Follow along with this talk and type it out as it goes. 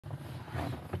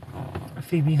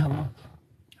Phoebe, hello.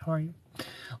 How are you?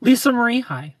 Lisa Marie,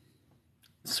 hi.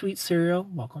 Sweet Cereal,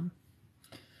 welcome.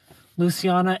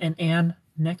 Luciana and Anne,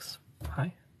 next,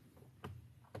 hi.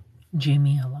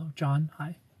 Jamie, hello. John,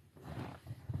 hi.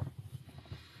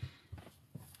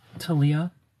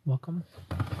 Talia, welcome.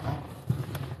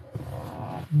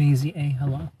 Maisie A,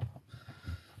 hello.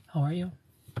 How are you?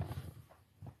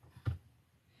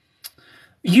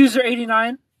 User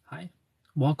 89, hi.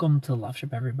 Welcome to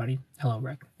Loveship, everybody. Hello,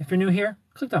 Rick. If you're new here,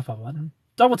 click that follow button.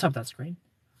 Double tap that screen.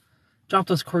 Drop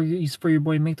those corgis for your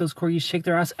boy. Make those corgis shake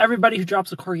their ass. Everybody who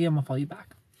drops a corgi, I'm going to follow you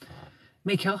back.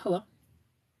 Mikhail, hello.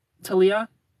 Talia,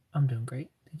 I'm doing great.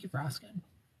 Thank you for asking.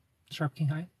 Sharp King,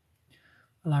 hi.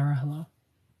 Alara, hello.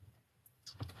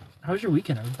 How was your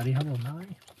weekend, everybody? Hello,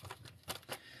 Mallory.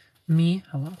 Me,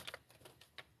 hello.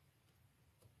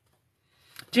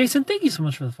 Jason, thank you so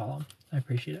much for the follow. I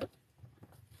appreciate it.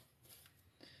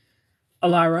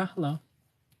 Alara, hello.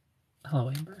 Hello,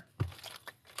 Amber.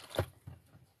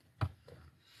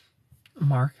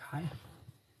 Mark, hi.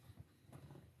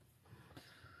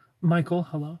 Michael,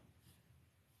 hello.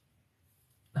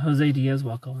 Jose Diaz,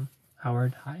 welcome.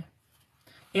 Howard, hi.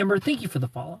 Amber, thank you for the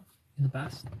follow. You're the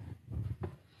best.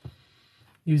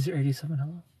 User 87,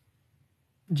 hello.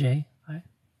 Jay, hi.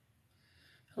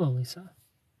 Hello, Lisa.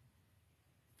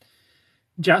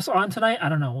 Jess on tonight? I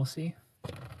don't know. We'll see.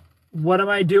 What am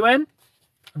I doing?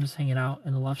 I'm just hanging out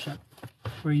in the Loveship.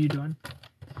 What are you doing?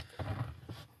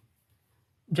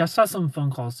 Jess has some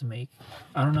phone calls to make.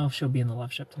 I don't know if she'll be in the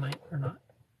Loveship tonight or not.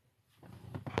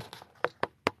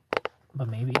 But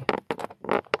maybe.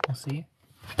 We'll see.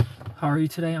 How are you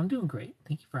today? I'm doing great.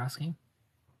 Thank you for asking.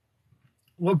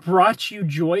 What brought you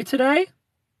joy today?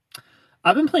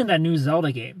 I've been playing that new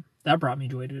Zelda game. That brought me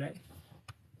joy today.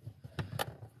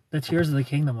 The Tears of the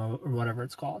Kingdom or whatever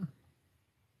it's called.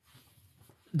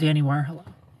 Danny Wire, hello.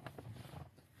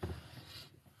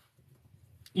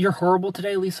 You're horrible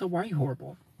today, Lisa. Why are you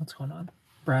horrible? What's going on?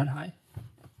 Brad, hi.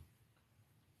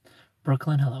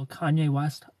 Brooklyn, hello. Kanye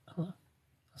West, hello.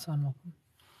 Hassan, welcome.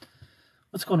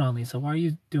 What's going on, Lisa? Why are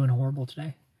you doing horrible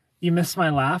today? You missed my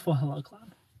laugh? Well, hello,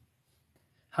 Cloud.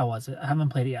 How was it? I haven't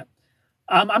played it yet.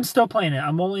 I'm still playing it.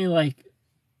 I'm only like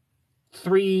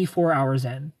 3-4 hours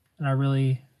in, and I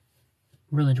really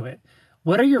enjoy it.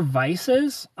 What are your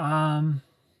vices? I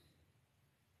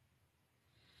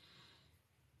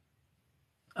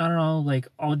don't know, like,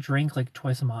 I'll drink like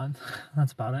twice a month.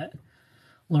 That's about it.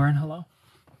 Lauren, hello.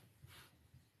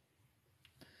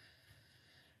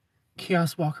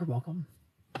 Chaos Walker, welcome.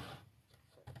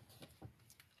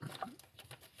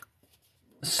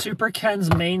 Super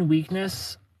Ken's main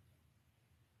weakness.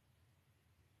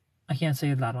 I can't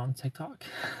say that on TikTok.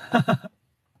 How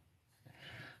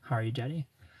are you, Jetty?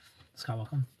 Scott,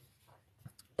 welcome.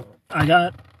 I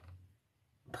got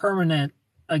permanent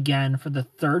again for the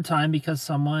third time because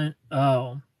someone...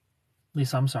 Oh.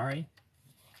 Lisa, I'm sorry.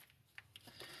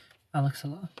 Alex,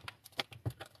 hello.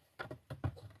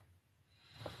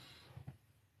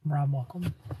 Rob,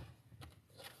 welcome.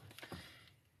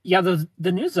 Yeah,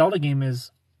 the new Zelda game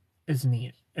is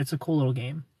neat. It's a cool little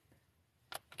game.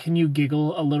 Can you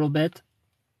giggle a little bit?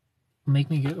 Make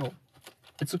me giggle.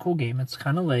 It's a cool game. It's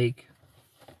kind of like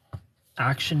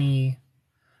action-y.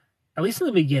 At least in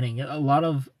the beginning, a lot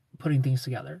of putting things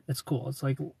together. It's cool. It's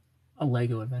like a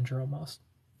Lego adventure almost.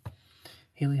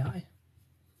 Haley, hi.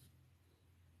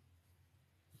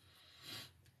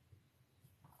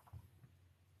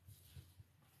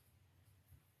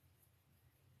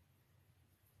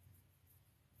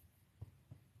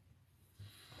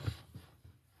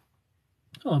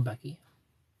 Hello, Becky.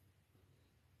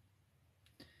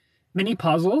 Mini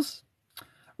puzzles?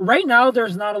 Right now,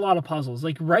 there's not a lot of puzzles.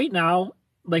 Like, right now,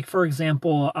 like, for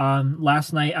example,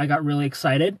 last night I got really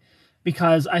excited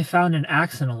because I found an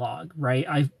axe in a log, right?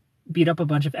 I beat up a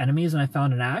bunch of enemies and I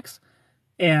found an axe.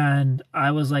 And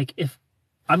I was like, if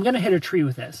I'm going to hit a tree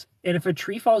with this, and if a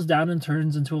tree falls down and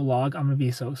turns into a log, I'm going to be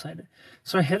so excited.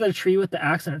 So I hit a tree with the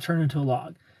axe and it turned into a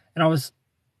log. And I was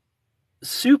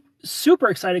super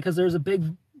excited because there's a big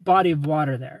body of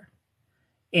water there.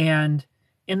 And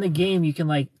in the game, you can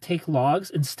like take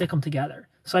logs and stick them together.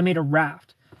 So I made a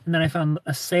raft. And then I found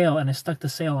a sail and I stuck the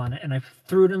sail on it and I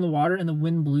threw it in the water and the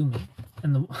wind blew me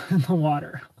in the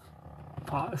water.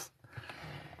 Pause.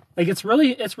 Like it's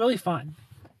really fun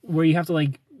where you have to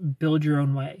like build your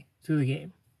own way through the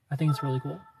game. I think it's really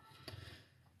cool.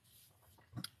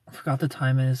 I forgot the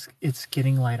time is. It's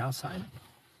getting light outside.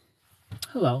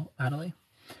 Hello, Adelie.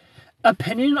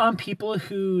 Opinion on people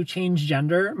who change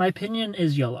gender. My opinion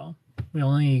is YOLO. We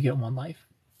only get one life.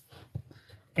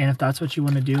 And if that's what you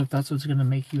want to do, if that's what's going to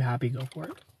make you happy, go for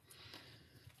it.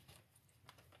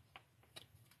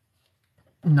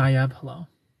 Nayab, hello.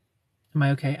 Am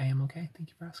I okay? I am okay. Thank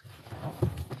you for asking.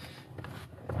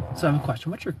 So I have a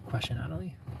question. What's your question,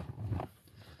 Natalie?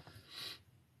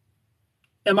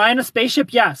 Am I in a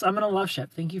spaceship? Yes, I'm in a love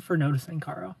ship. Thank you for noticing,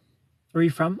 Caro. Where are you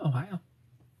from? Ohio.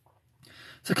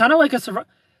 So kind of like a survival.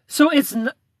 So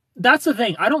that's the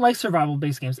thing. I don't like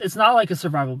survival-based games. It's not like a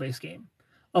survival-based game,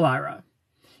 Elira.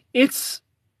 It's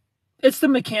the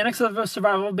mechanics of a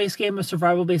survival-based game. A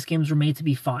survival-based games were made to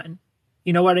be fun.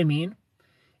 You know what I mean?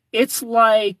 It's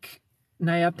like,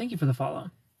 Nayab, thank you for the follow.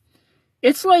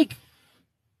 It's like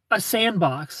a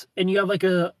sandbox, and you have like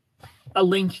a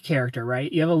Link character,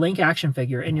 right? You have a Link action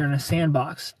figure, and you're in a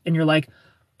sandbox, and you're like,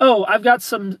 oh, I've got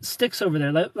some sticks over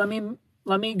there. Let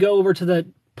me go over to the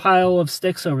pile of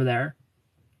sticks over there,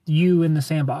 you in the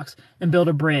sandbox, and build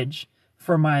a bridge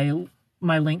for my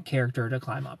Link character to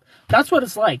climb up. That's what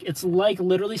it's like. It's like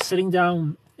literally sitting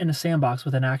down in a sandbox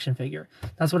with an action figure.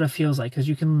 That's what it feels like, because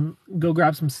you can go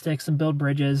grab some sticks and build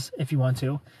bridges if you want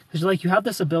to. Because you have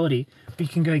this ability where you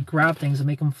can like grab things and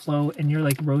make them float, and you're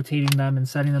like rotating them and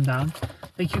setting them down.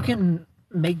 Like you can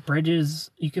make bridges,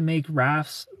 you can make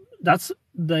rafts. That's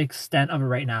the extent of it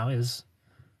right now, is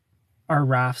our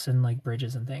rafts and like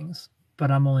bridges and things.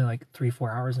 But I'm only like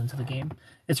 3-4 hours into the game.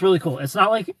 It's really cool. It's not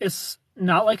like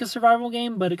a survival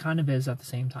game, but it kind of is at the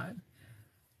same time.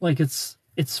 Like it's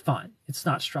fun. It's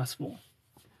not stressful.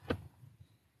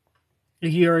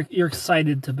 You're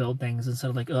excited to build things instead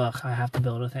of like, ugh, I have to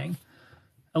build a thing.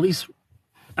 At least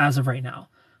as of right now.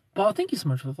 Paul, thank you so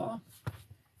much for the follow.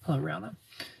 Hello, Rihanna.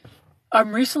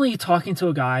 I'm recently talking to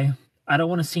a guy. I don't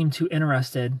want to seem too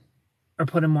interested or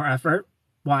put in more effort.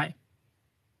 Why?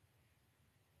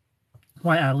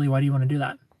 Why, Adelie? Why do you want to do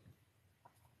that?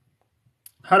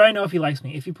 How do I know if he likes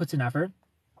me? If he puts in effort.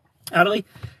 Adelie,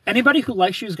 anybody who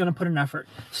likes you is going to put in effort.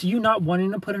 So you not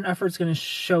wanting to put in effort is going to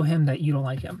show him that you don't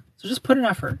like him. So just put in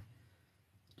effort.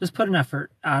 Just put in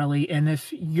effort, Adelie. And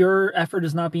if your effort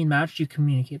is not being matched, you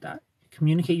communicate that.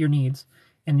 Communicate your needs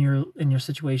in your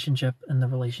situationship and the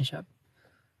relationship.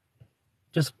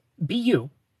 Just be you.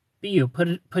 Be you.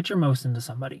 Put your most into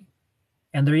somebody.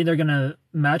 And they're either going to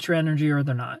match your energy or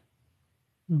they're not.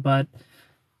 But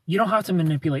you don't have to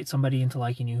manipulate somebody into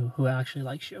liking you who actually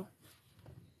likes you.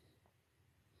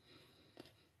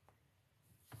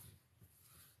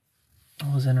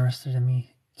 Was interested in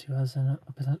me too as in a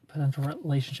potential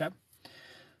relationship.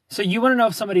 So you want to know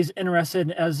if somebody's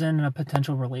interested as in a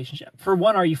potential relationship. For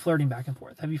one, are you flirting back and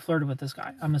forth? Have you flirted with this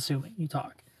guy? I'm assuming you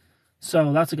talk.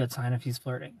 So that's a good sign if he's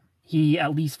flirting. He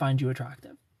at least finds you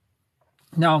attractive.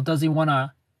 Now, does he want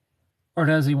to, or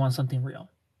does he want something real?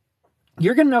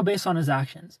 You're going to know based on his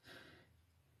actions.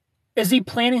 Is he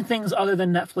planning things other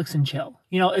than Netflix and chill?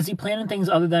 Is he planning things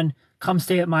other than come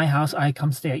stay at my house, I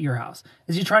come stay at your house?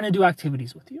 Is he trying to do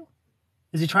activities with you?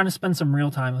 Is he trying to spend some real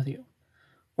time with you?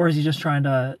 Or is he just trying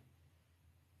to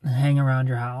hang around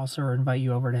your house or invite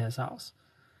you over to his house?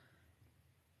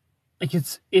 Like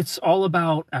it's all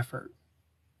about effort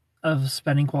of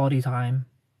spending quality time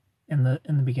in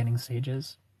the beginning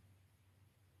stages.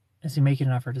 Is he making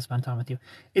an effort to spend time with you?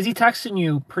 Is he texting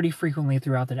you pretty frequently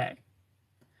throughout the day?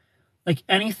 Like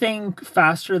anything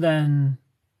faster than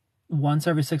once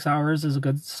every 6 hours is a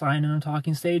good sign in a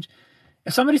talking stage.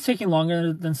 If somebody's taking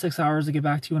longer than 6 hours to get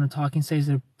back to you in a talking stage,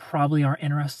 they probably aren't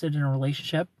interested in a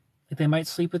relationship. Like they might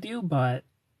sleep with you, but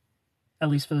at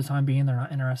least for the time being, they're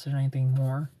not interested in anything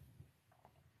more.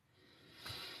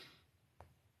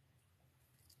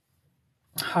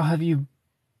 How have you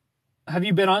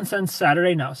been on since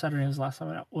Saturday? No, Saturday was the last time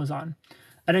I was on.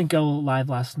 I didn't go live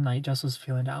last night. Jess was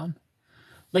feeling down.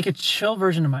 Like a chill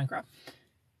version of Minecraft.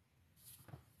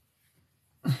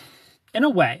 In a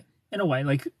way,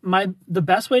 like the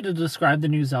best way to describe the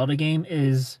new Zelda game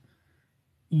is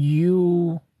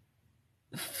you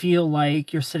feel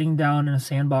like you're sitting down in a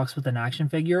sandbox with an action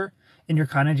figure and you're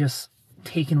kind of just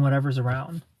taking whatever's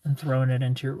around and throwing it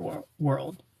into your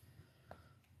world.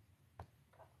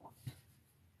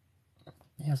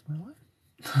 Yes, my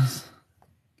life.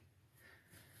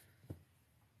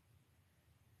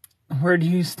 Where do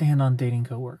you stand on dating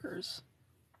coworkers?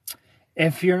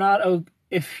 If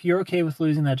you're okay with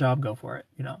losing that job, go for it.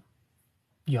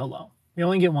 YOLO. You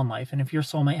only get one life, and if your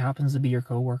soulmate happens to be your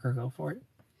coworker, go for it.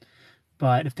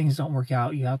 But if things don't work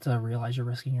out, you have to realize you're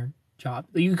risking your job.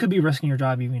 You could be risking your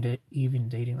job even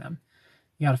dating them.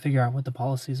 You got to figure out what the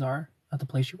policies are at the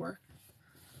place you work.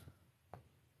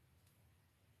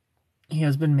 He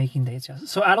has been making dates, yes.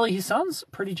 So Adelie, he sounds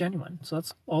pretty genuine. So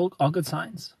that's all good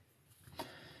signs.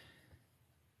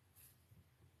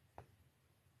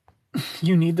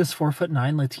 You need this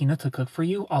 4'9" Latina to cook for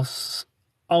you?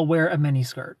 I'll wear a mini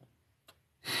skirt.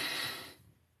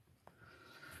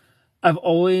 I've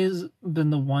always been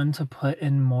the one to put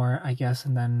in more, I guess,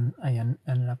 and then I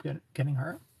ended up getting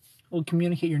hurt. Well,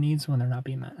 communicate your needs when they're not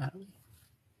being met, Natalie.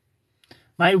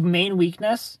 My main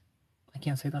weakness, I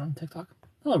can't say that on TikTok.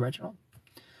 Hello, Reginald.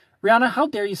 Rihanna, how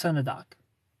dare you send a doc?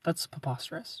 That's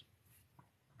preposterous.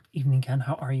 Evening, Ken.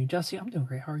 How are you? Jesse, I'm doing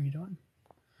great. How are you doing?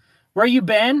 Where you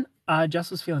been?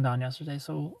 Jess was feeling down yesterday,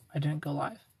 so I didn't go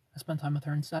live. I spent time with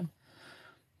her instead.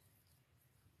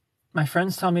 My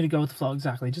friends tell me to go with the flow.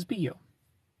 Exactly. Just be you.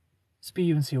 Just be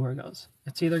you and see where it goes.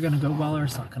 It's either going to go well or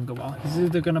it's not going to go well. He's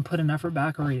either going to put an effort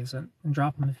back or he isn't. And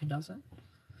drop him if he doesn't.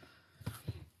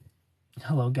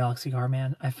 Hello, Galaxy Car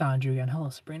Man. I found you again. Hello,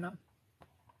 Sabrina.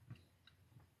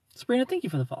 Sabrina, thank you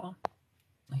for the follow.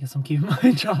 I guess I'm keeping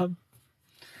my job.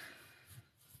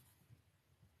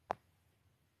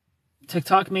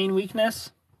 TikTok main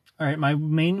weakness. All right, my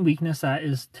main weakness that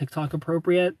is TikTok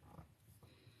appropriate.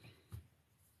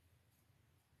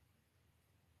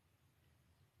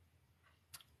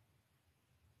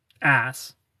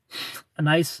 Ass. A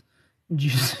nice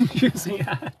juicy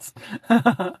ass.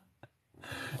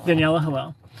 Daniela,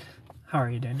 hello. How are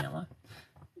you, Daniela?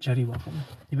 Jody, welcome.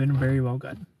 You've been very well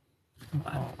good.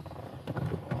 Wow.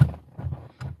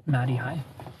 Maddie, hi.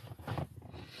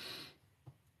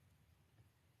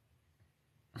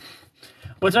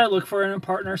 What do I look for in a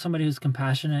partner? Somebody who's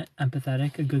compassionate,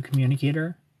 empathetic, a good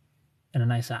communicator, and a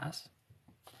nice ass.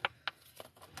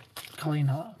 Colleen,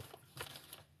 hello.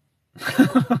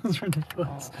 That was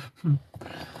ridiculous.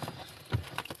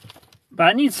 But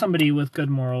I need somebody with good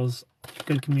morals,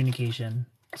 good communication,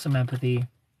 some empathy.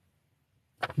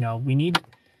 You know,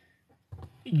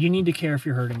 you need to care if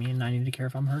you're hurting me, and I need to care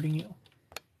if I'm hurting you.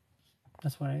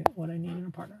 That's what I need in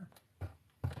a partner.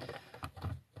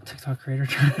 TikTok creator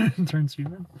turns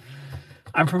human.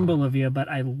 I'm from Bolivia, but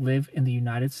I live in the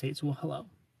United States. Well, hello.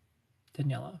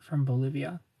 Daniela from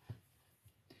Bolivia.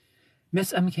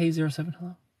 Miss MK07,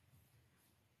 hello.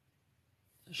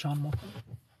 Sean, welcome.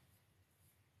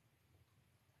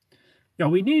 Yo,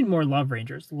 we need more Love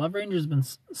Rangers. The Love Ranger's been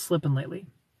slipping lately.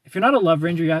 If you're not a Love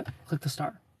Ranger yet, click the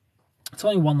star. It's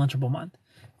only one lunchable month.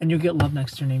 And you'll get love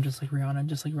next to your name, just like Rihanna and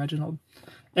just like Reginald.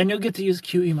 And you'll get to use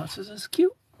cute emotes. This is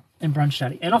cute. And Brunch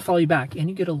Daddy. And I'll follow you back. And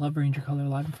you get a Love Ranger color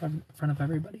live in front of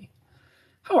everybody.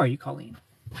 How are you, Colleen?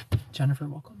 Jennifer,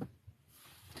 welcome.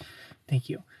 Thank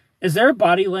you. Is there a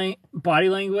body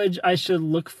language I should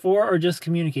look for or just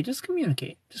communicate? Just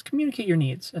communicate. Just communicate your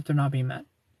needs if they're not being met.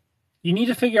 You need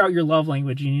to figure out your love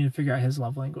language. You need to figure out his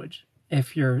love language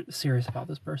if you're serious about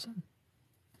this person.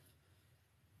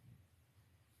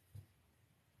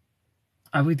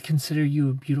 I would consider you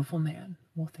a beautiful man.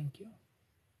 Well, thank you.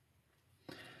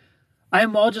 I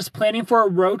am well, just planning for a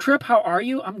road trip. How are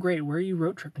you? I'm great. Where are you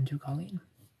road tripping to, Colleen?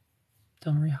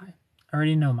 Del Marie, hi. I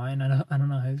already know mine. I don't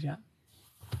know his yet.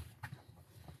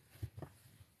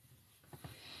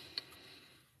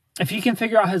 If you can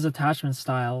figure out his attachment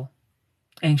style,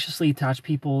 anxiously attached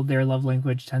people, their love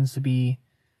language tends to be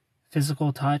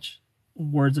physical touch,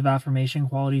 words of affirmation,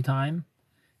 quality time.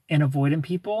 And avoidant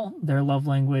people, their love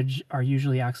language are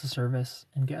usually acts of service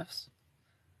and gifts.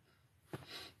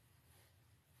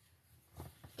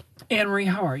 Anne-Marie,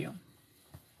 how are you?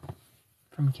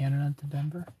 From Canada to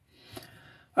Denver.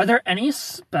 Are there any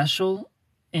special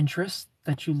interests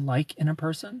that you like in a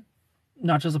person?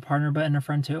 Not just a partner, but in a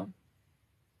friend too?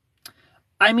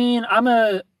 I mean,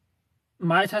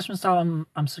 my attachment style,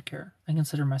 I'm secure. I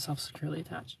consider myself securely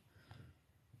attached.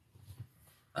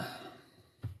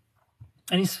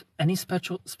 Any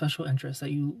special interests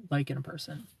that you like in a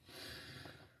person?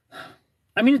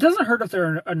 I mean, it doesn't hurt if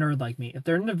they're a nerd like me. If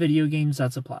they're into video games,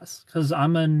 that's a plus. Because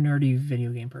I'm a nerdy video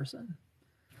game person.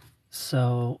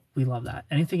 So, we love that.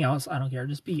 Anything else, I don't care.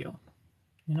 Just be you.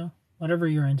 You know? Whatever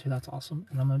you're into, that's awesome.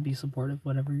 And I'm going to be supportive,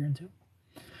 whatever you're into.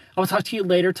 I will talk to you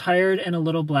later. Tired and a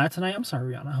little blah tonight. I'm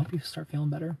sorry, Rihanna. I hope you start feeling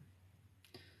better.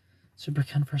 Super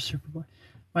Ken for Superboy.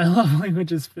 My love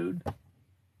language is food.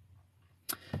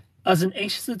 As an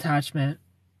anxious attachment,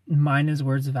 mine is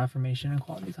words of affirmation and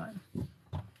quality time.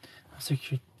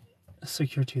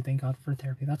 Secure too. Thank God for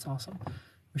therapy. That's awesome.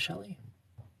 Rochelle.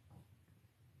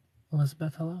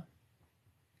 Elizabeth, hello.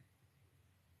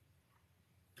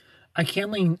 I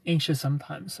can lean anxious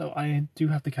sometimes, so I do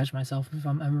have to catch myself if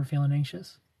I'm ever feeling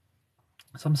anxious.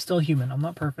 So I'm still human. I'm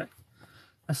not perfect.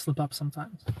 I slip up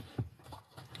sometimes.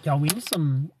 Y'all, we need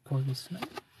some corgis tonight.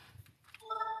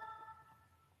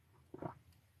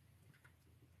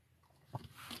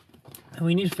 And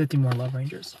we need 50 more Love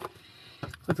Rangers.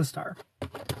 Click the star.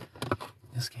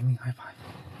 This gaming high five.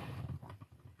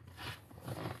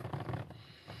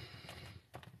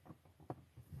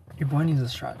 Your boy needs a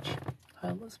stretch. Hi,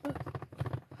 Elizabeth.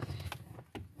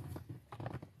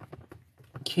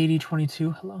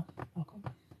 Katie22, hello. Welcome.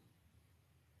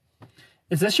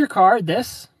 Is this your car?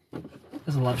 This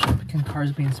is a love ship. Can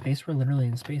cars be in space? We're literally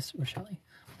in space, Rochelle.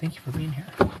 Thank you for being here.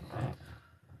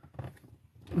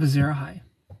 Vazira, hi.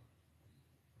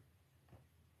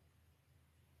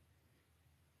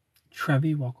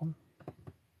 Trevi, welcome.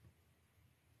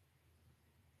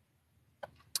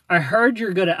 I heard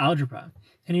you're good at algebra.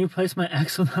 Can you replace my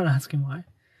ex without asking why?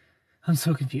 I'm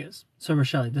so confused. So,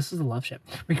 Rochelle, this is a love ship.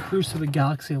 We cruise through the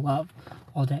galaxy of love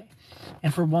all day.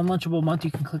 And for one lunchable month,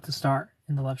 you can click the star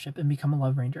in the love ship and become a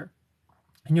love ranger.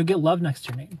 And you'll get love next to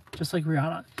your name, just like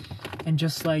Rihanna and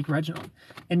just like Reginald.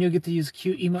 And you'll get to use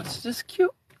cute emotes, just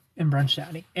cute, and Brunch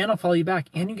Daddy. And I'll follow you back.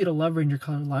 And you get a love ranger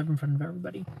color live in front of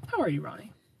everybody. How are you,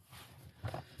 Ronnie?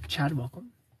 Chad,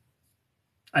 welcome.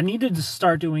 I need to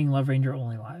start doing Love Ranger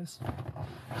only lives.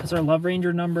 Because our Love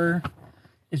Ranger number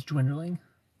is dwindling.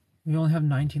 We only have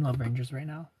 19 Love Rangers right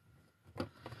now.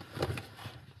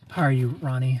 How are you,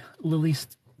 Ronnie? Lily's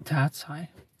Tats, hi.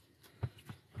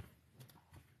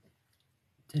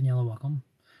 Daniela, welcome.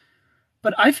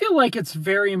 But I feel like it's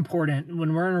very important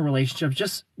when we're in a relationship,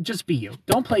 just be you.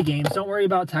 Don't play games. Don't worry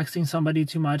about texting somebody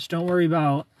too much. Don't worry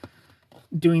about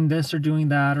doing this or doing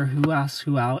that or who asks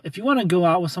who out. If you want to go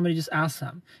out with somebody, just ask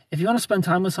them. If you want to spend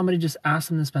time with somebody, just ask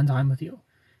them to spend time with you.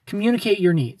 Communicate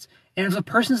your needs. And if the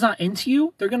person's not into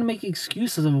you, they're going to make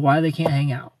excuses of why they can't hang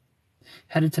out.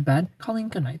 Headed to bed? Colleen,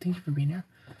 good night. Thank you for being here.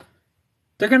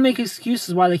 They're going to make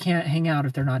excuses why they can't hang out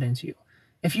if they're not into you.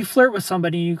 If you flirt with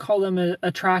somebody and you call them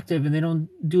attractive and they don't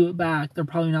do it back, they're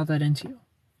probably not that into you.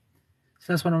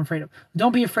 So that's what I'm afraid of.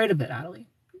 Don't be afraid of it, Adelie.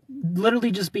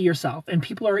 Literally just be yourself. And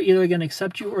people are either going to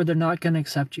accept you or they're not going to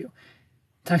accept you.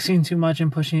 Texting too much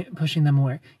and pushing them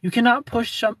away. You cannot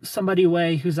push somebody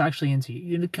away who's actually into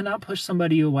you. You cannot push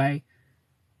somebody away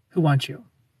who wants you.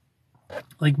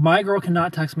 Like, my girl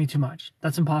cannot text me too much.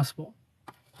 That's impossible.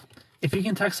 If you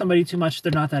can text somebody too much,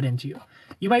 they're not that into you.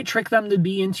 You might trick them to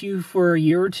be into you for a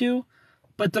year or two,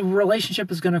 but the relationship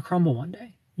is going to crumble one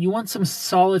day. You want some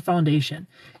solid foundation.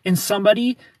 And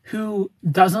somebody who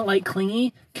doesn't like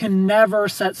clingy can never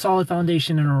set solid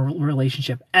foundation in a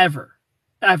relationship, ever.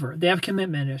 Ever. They have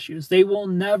commitment issues. They will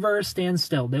never stand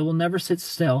still. They will never sit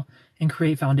still and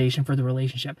create foundation for the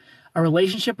relationship. A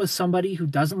relationship with somebody who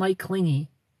doesn't like clingy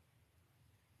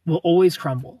will always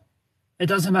crumble. It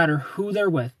doesn't matter who they're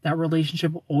with. That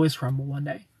relationship will always crumble one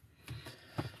day.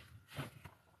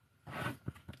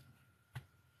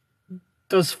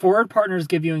 Does forward partners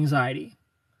give you anxiety?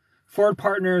 Forward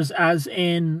partners as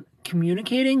in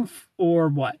communicating or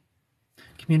what?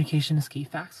 Communication is key.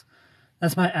 Facts.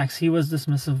 That's my ex. He was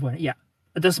dismissive avoidant. Yeah.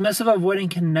 A dismissive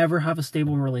avoidant can never have a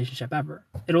stable relationship ever.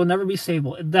 It will never be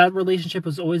stable. That relationship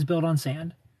was always built on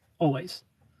sand. Always.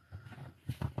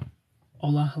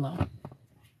 Hola, hello.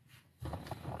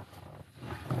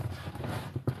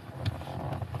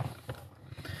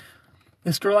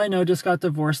 This girl I know just got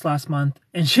divorced last month,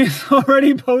 and she's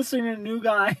already posting a new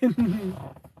guy.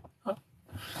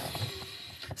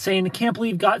 Saying, I can't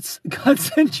believe God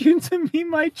sent you to meet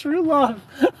my true love.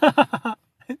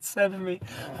 It said to me.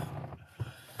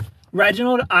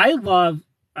 Reginald, I love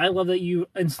that you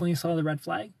instantly saw the red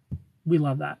flag. We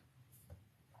love that.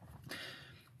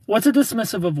 What's a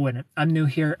dismissive avoidant? I'm new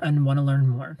here and want to learn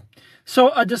more. So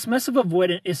a dismissive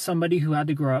avoidant is somebody who had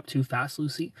to grow up too fast,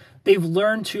 Lucy. They've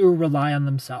learned to rely on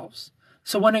themselves.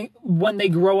 So when they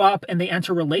grow up and they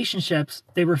enter relationships,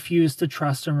 they refuse to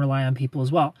trust and rely on people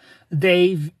as well.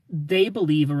 They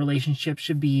believe a relationship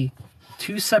should be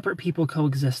two separate people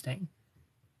coexisting.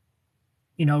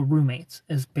 You know, roommates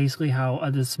is basically how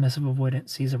a dismissive avoidant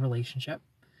sees a relationship.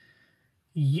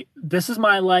 This is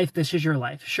my life, this is your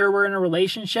life. Sure, we're in a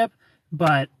relationship,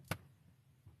 but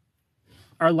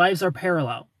our lives are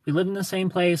parallel. We live in the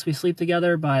same place, we sleep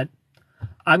together, but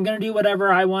I'm going to do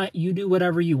whatever I want, you do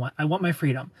whatever you want. I want my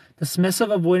freedom.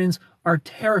 Dismissive avoidants are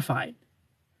terrified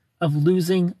of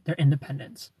losing their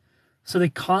independence. So they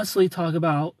constantly talk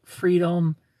about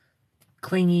freedom,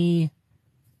 clingy,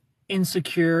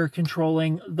 insecure,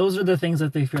 controlling. Those are the things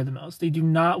that they fear the most. They do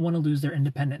not want to lose their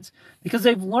independence because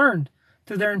they've learned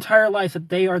through their entire life that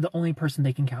they are the only person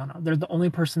they can count on. They're the only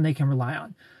person they can rely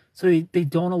on. So they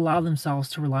don't allow themselves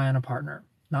to rely on a partner,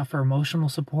 not for emotional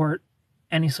support,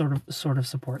 any sort of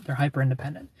support. They're hyper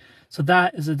independent. So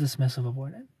that is a dismissive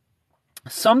avoidant.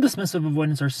 Some dismissive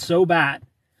avoidants are so bad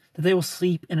that they will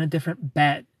sleep in a different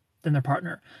bed than their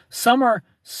partner. Some are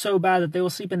so bad that they will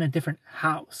sleep in a different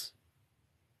house.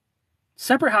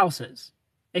 Separate houses.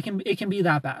 It can be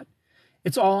that bad.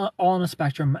 It's all on a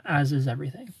spectrum, as is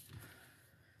everything.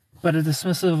 But a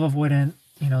dismissive avoidant,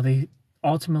 you know, they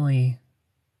ultimately,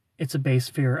 it's a base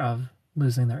fear of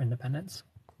losing their independence.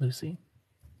 Lucy.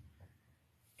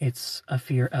 It's a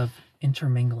fear of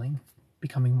intermingling,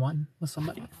 becoming one with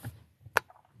somebody.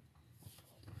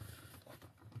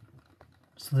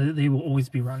 So they will always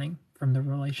be running from the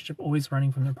relationship, always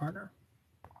running from their partner,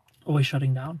 always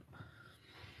shutting down.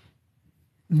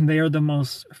 They are the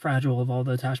most fragile of all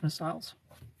the attachment styles.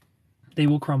 They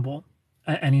will crumble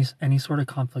at any sort of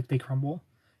conflict. They crumble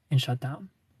and shut down.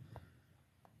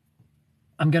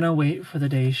 I'm gonna wait for the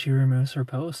day she removes her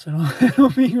posts. It'll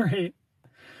be great.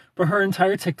 But her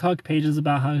entire TikTok page is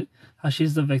about how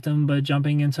she's the victim, but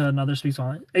jumping into another speaks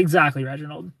volumes. Exactly,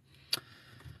 Reginald.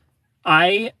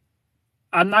 I'm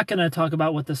not gonna talk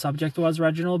about what the subject was,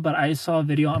 Reginald, but I saw a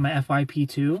video on my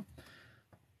FYP2,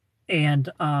 and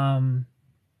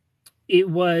it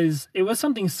was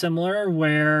something similar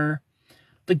where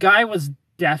the guy was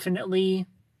definitely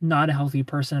not a healthy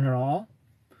person at all.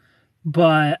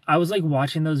 But I was like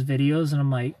watching those videos and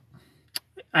I'm like,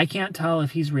 I can't tell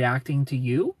if he's reacting to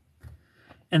you.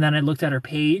 And then I looked at her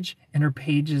page, and her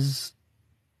page is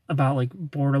about like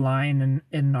borderline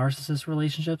and narcissist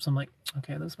relationships. I'm like,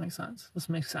 okay, this makes sense. This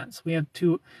makes sense. We have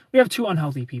two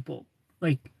unhealthy people.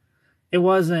 Like, it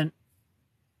wasn't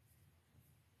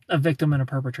a victim and a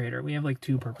perpetrator. We have like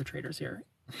two perpetrators here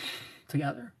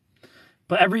together.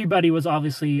 But everybody was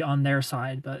obviously on their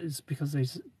side, but it's because they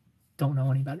don't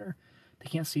know any better. They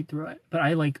can't see through it. But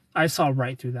I saw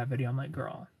right through that video. I'm like,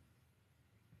 girl,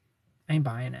 I ain't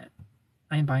buying it.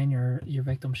 I ain't buying your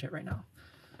victim shit right now.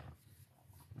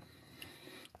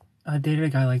 I dated a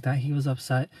guy like that. He was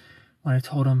upset when I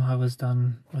told him I was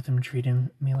done with him treating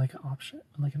me like an option.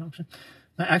 My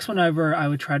ex, whenever I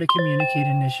would try to communicate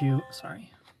an issue,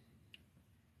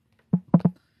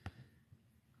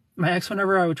 My ex,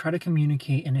 whenever I would try to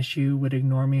communicate an issue, would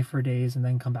ignore me for days and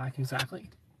then come back. Exactly.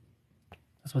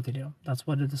 That's what they do. That's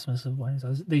what a dismissive one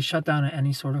does. They shut down at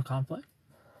any sort of conflict.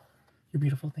 You're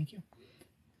beautiful. Thank you.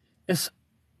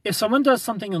 If someone does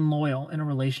something unloyal in a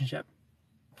relationship,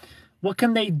 what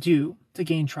can they do to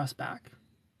gain trust back?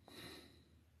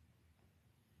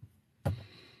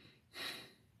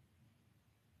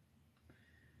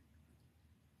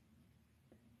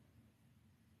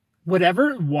 Whatever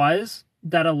it was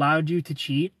that allowed you to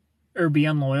cheat or be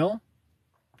unloyal,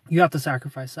 you have to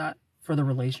sacrifice that for the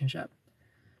relationship.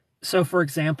 So for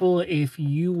example, if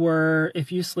you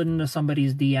slid into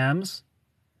somebody's DMs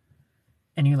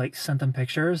and you like sent them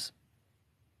pictures,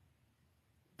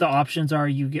 the options are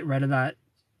you get rid of that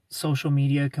social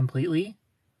media completely,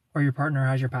 or your partner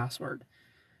has your password.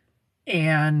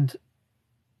 And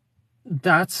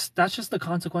that's just the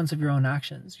consequence of your own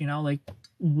actions. You know, like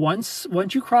once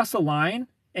you cross the line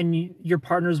and your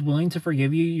partner's willing to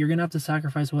forgive you, you're gonna have to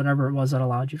sacrifice whatever it was that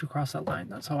allowed you to cross that line.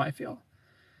 That's how I feel.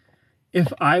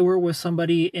 If I were with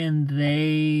somebody and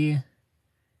they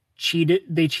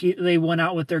went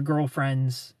out with their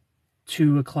girlfriends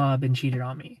to a club and cheated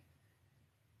on me.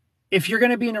 If you're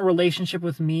going to be in a relationship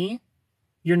with me,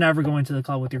 you're never going to the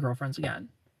club with your girlfriends again.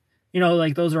 You know,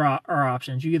 like those are our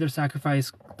options. You either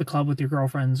sacrifice the club with your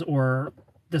girlfriends or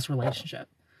this relationship.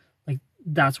 Like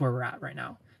that's where we're at right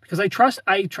now. Because I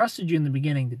trusted you in the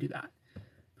beginning to do that.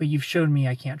 But you've shown me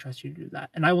I can't trust you to do that.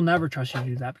 And I will never trust you to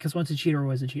do that, because once a cheater,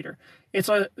 always a cheater.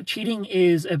 Cheating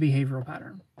is a behavioral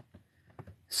pattern.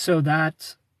 So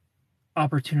that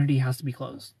opportunity has to be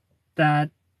closed. That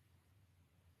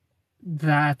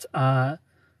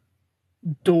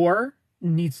door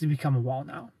needs to become a wall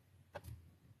now.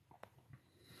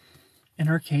 In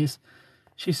her case,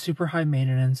 she's super high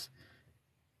maintenance,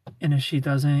 and if she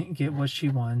doesn't get what she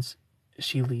wants,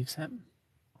 she leaves him.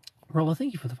 Rolla,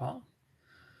 thank you for the follow.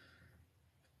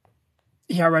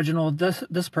 Yeah, Reginald,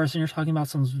 this person you're talking about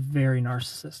sounds very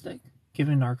narcissistic,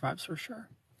 giving narc vibes for sure.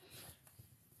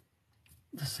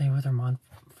 To stay with her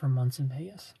for months in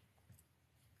Vegas.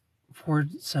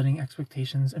 Forward setting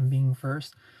expectations and being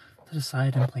first to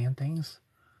decide and plan things.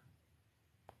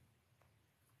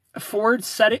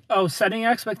 Setting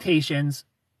expectations,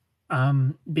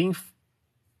 being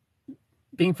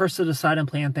first to decide and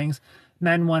plan things.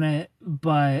 Men want it,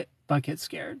 but get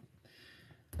scared.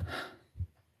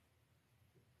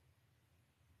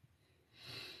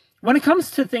 When it comes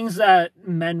to things that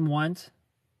men want,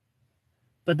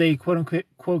 but they quote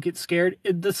unquote get scared,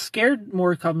 the scared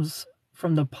more comes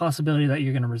from the possibility that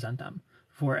you're going to resent them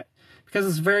for it. Because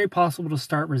it's very possible to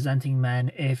start resenting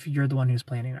men if you're the one who's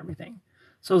planning everything.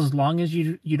 So as long as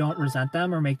you don't resent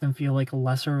them or make them feel like a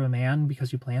lesser of a man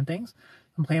because you plan things,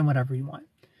 then plan whatever you want.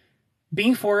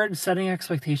 Being forward, setting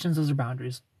expectations, those are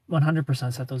boundaries.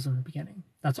 100% set those in the beginning.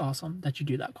 That's awesome that you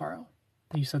do that, Carl.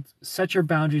 You set your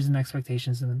boundaries and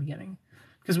expectations in the beginning.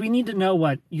 Because we need to know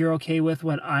what you're okay with,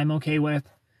 what I'm okay with.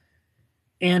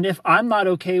 And if I'm not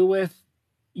okay with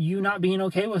you not being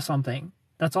okay with something.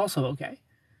 That's also okay.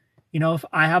 You know, if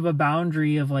I have a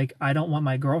boundary of like, I don't want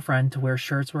my girlfriend to wear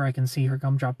shirts where I can see her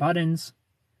gumdrop buttons.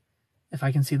 If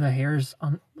I can see the hairs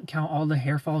count all the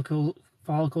hair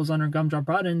follicles on her gumdrop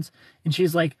buttons, and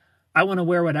she's like, I want to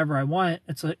wear whatever I want.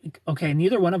 It's like, okay,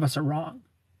 neither one of us are wrong,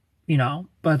 you know,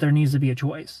 but there needs to be a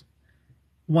choice.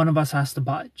 One of us has to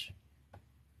budge,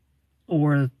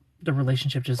 or the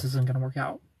relationship just isn't going to work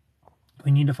out.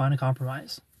 We need to find a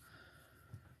compromise.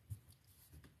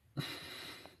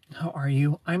 How are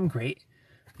you? I'm great.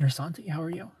 Santi, how are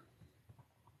you?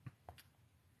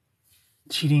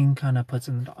 Cheating kind of puts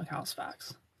in the doghouse,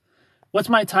 facts. What's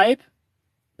my type?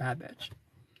 Bad bitch.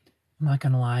 I'm not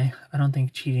going to lie. I don't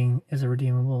think cheating is a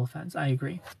redeemable offense. I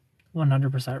agree.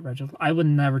 100% Reginald. I would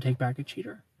never take back a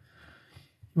cheater.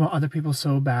 You want other people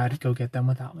so bad, go get them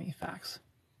without me. Facts.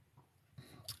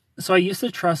 So I used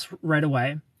to trust right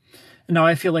away. And now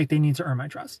I feel like they need to earn my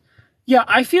trust. Yeah,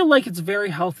 I feel like it's very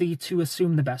healthy to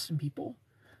assume the best in people.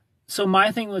 So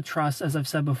my thing with trust, as I've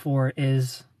said before,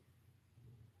 is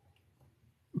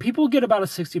people get about a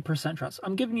 60% trust.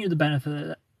 I'm giving you the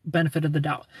benefit of the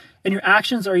doubt. And your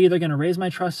actions are either going to raise my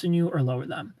trust in you or lower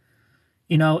them.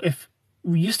 You know, if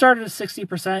you started at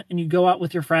 60% and you go out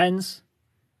with your friends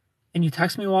and you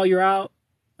text me while you're out,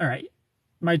 all right,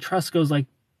 my trust goes like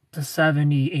to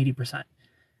 70, 80%.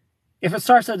 If it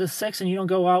starts at a 6 and you don't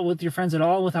go out with your friends at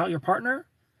all without your partner,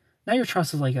 now your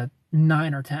trust is like a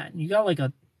 9 or 10. You got like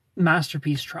a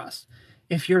masterpiece trust.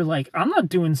 If you're like, I'm not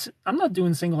doing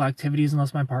single activities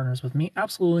unless my partner's with me,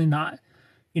 absolutely not.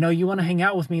 You know, you want to hang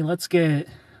out with me, let's get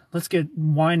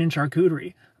wine and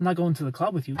charcuterie. I'm not going to the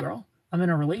club with you, girl. I'm in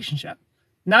a relationship.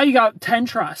 Now you got 10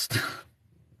 trust.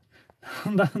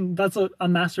 That's a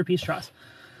masterpiece trust.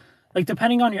 Like,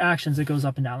 depending on your actions, it goes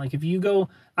up and down. Like, if you go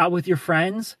out with your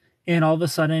friends and all of a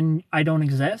sudden I don't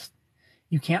exist,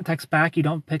 you can't text back, you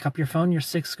don't pick up your phone, your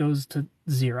 6 goes to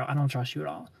 0. I don't trust you at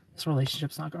all. This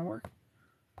relationship's not going to work.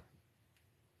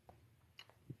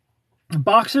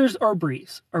 Boxers or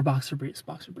briefs? Or boxer briefs?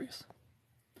 Boxer briefs.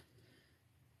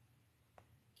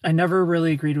 I never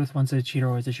really agreed with once a cheater,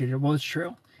 always a cheater. Well, it's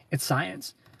true. It's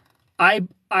science. I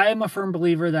am a firm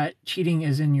believer that cheating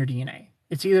is in your DNA.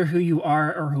 It's either who you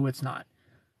are or who it's not.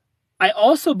 I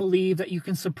also believe that you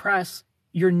can suppress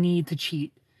your need to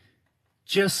cheat.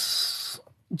 Just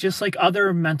like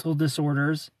other mental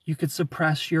disorders, you could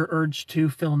suppress your urge to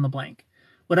fill in the blank.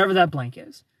 Whatever that blank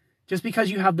is. Just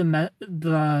because you have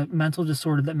the mental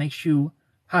disorder that makes you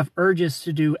have urges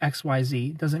to do X, Y,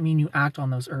 Z doesn't mean you act on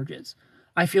those urges.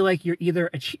 I feel like you're either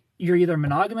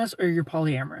monogamous or you're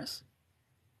polyamorous.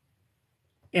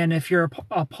 And if you're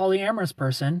a polyamorous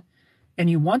person and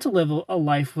you want to live a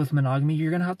life with monogamy,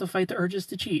 you're going to have to fight the urges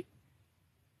to cheat.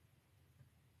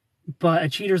 But a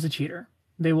cheater's a cheater.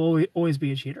 They will always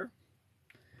be a cheater.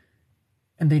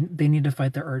 And they need to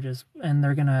fight their urges. And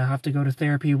they're going to have to go to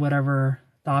therapy, whatever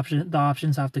the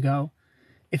options have to go.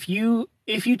 If you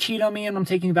cheat on me and I'm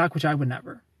taking you back, which I would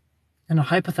never. In a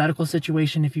hypothetical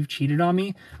situation, if you've cheated on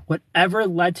me, whatever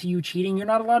led to you cheating, you're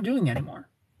not allowed doing anymore.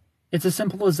 It's as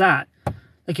simple as that.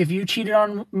 Like, if you cheated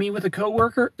on me with a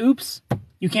coworker, oops,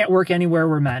 you can't work anywhere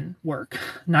where men work.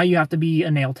 Now you have to be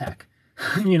a nail tech.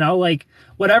 You know, like,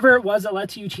 whatever it was that led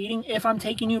to you cheating, if I'm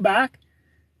taking you back,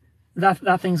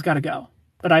 that thing's got to go.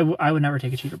 But I would never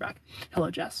take a cheater back. Hello,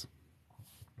 Jess.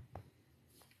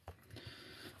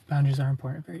 Boundaries are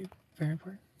important. Very, very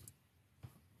important.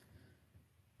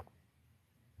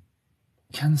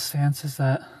 Ken's stance is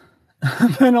that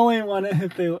men only want it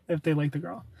if they like the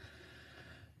girl.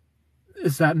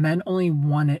 Is that men only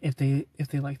want it if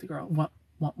they like the girl. Want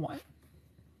what?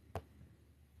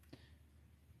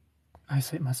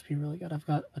 Eyesight must be really good. I've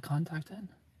got a contact in.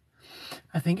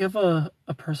 I think if a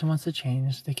person wants to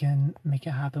change, they can make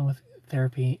it happen with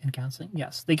therapy and counseling.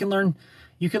 Yes, they can learn.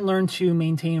 You can learn to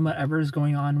maintain whatever is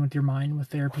going on with your mind with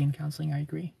therapy and counseling. I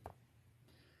agree.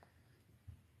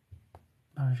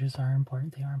 Boundaries are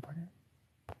important. They are important.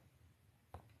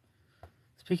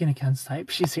 Speaking of Ken's type,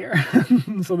 she's here.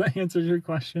 So that answers your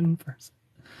question first.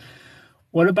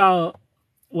 What about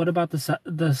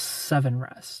the 7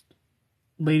 rest?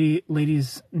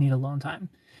 Ladies need alone time.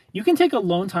 You can take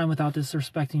alone time without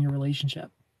disrespecting your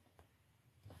relationship.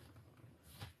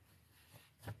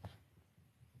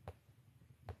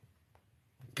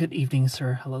 Good evening,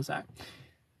 sir. Hello, Zach.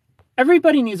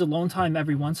 Everybody needs alone time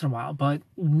every once in a while, but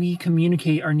we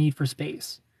communicate our need for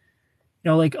space. You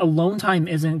know, like, alone time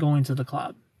isn't going to the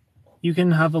club. You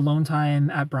can have alone time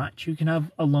at brunch. You can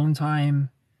have alone time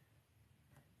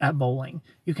at bowling.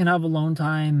 You can have alone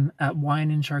time at wine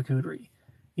and charcuterie.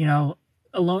 You know,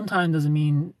 alone time doesn't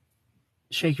mean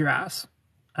shake your ass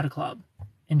at a club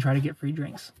and try to get free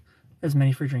drinks, as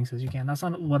many free drinks as you can. That's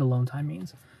not what alone time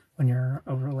means when you're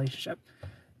in a relationship.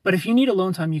 But if you need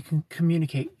alone time, you can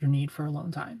communicate your need for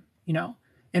alone time, you know?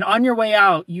 And on your way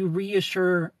out, you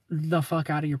reassure the fuck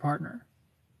out of your partner.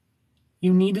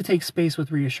 You need to take space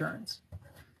with reassurance.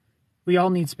 We all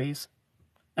need space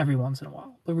every once in a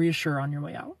while, but reassure on your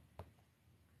way out.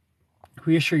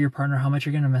 Reassure your partner how much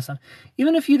you're going to miss them.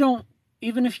 Even if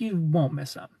you won't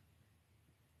miss them,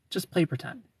 just play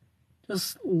pretend.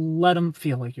 Just let them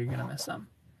feel like you're going to miss them.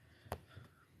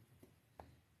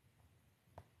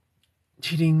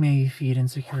 Cheating may feed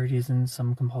insecurities and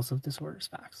some compulsive disorders.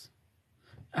 Facts.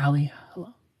 Allie,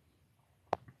 hello.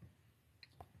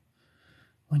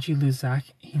 Once you lose Zach,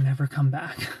 he never come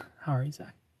back. How are you,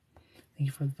 Zach? Thank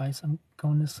you for the advice. I'm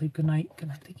going to sleep. Good night. Good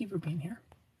night. Thank you for being here.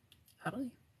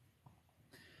 Allie.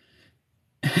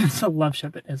 It's a love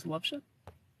ship. It is a love ship.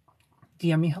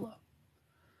 DM me hello.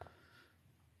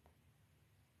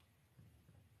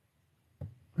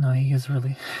 No, he is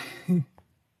really...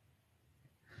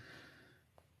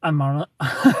 I'm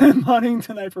modding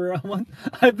tonight for round one.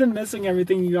 I've been missing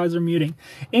everything you guys are muting.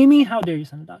 Amy, how dare you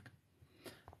send a duck?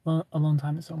 Alone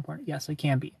time is so important. Yes, it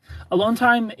can be. Alone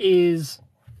time is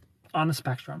on a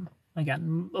spectrum.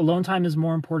 Again, alone time is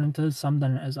more important to some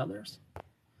than as others.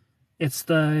 It's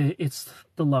the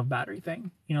love battery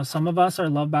thing. You know, some of us, our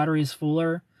love battery is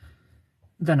fuller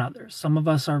than others. Some of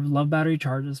us, our love battery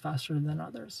charges faster than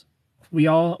others. We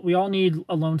all need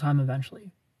alone time eventually.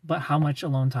 But how much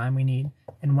alone time we need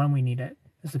and when we need it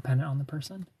is dependent on the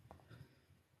person.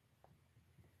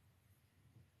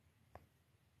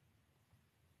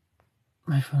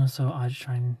 My phone is so odd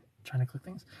trying to click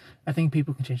things. I think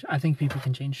people can change. I think people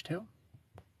can change too.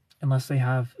 Unless they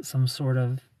have some sort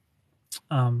of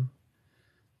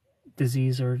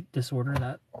disease or disorder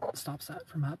that stops that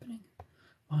from happening.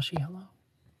 Washi, hello.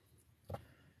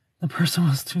 The person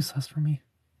was too sus for me.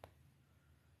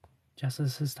 Jess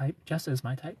is his type. Jess is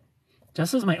my type.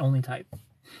 Jess is my only type.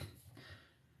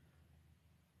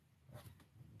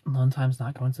 Alone time's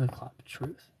not going to the club.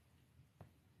 Truth.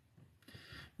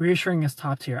 Reassuring is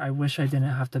top tier. I wish I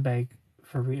didn't have to beg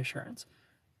for reassurance.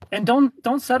 And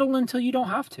don't settle until you don't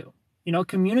have to. You know,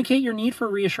 communicate your need for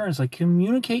reassurance. Like,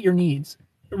 communicate your needs.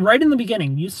 Right in the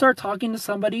beginning, you start talking to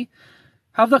somebody,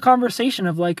 have the conversation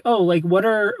of like, oh, like what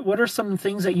are some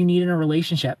things that you need in a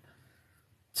relationship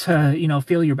to, you know,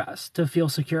 feel your best, to feel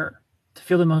secure, to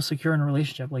feel the most secure in a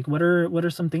relationship. Like, what are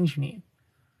some things you need?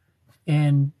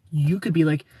 And you could be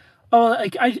like, oh,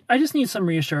 like I just need some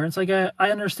reassurance. Like,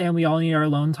 I understand we all need our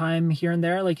alone time here and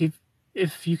there. Like,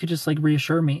 if you could just like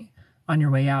reassure me on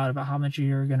your way out about how much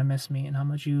you're gonna miss me and how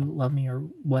much you love me or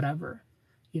whatever,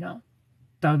 you know,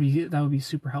 that would be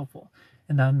super helpful,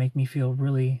 and that would make me feel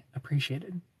really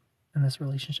appreciated in this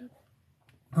relationship.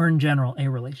 Or in general, a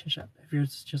relationship, if you're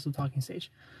just a talking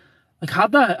stage. Like,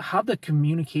 have the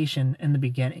communication in the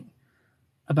beginning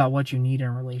about what you need in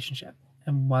a relationship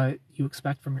and what you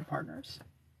expect from your partners.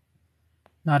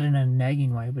 Not in a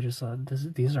nagging way, but just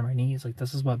these are my needs. Like,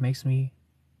 this is what makes me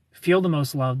feel the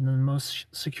most loved and the most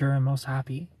secure and most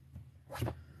happy.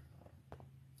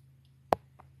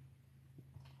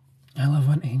 I love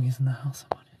when Amy's in the house.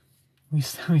 We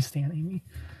stand Amy.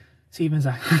 Steven's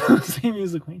Amy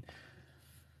is the queen.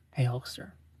 Hey,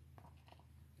 Hulkster.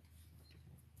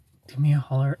 Give me a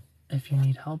holler if you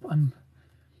need help. I'm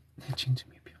itching to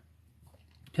meet you.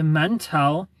 Can men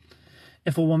tell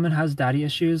if a woman has daddy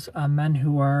issues? Men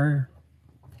who are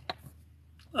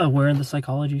aware of the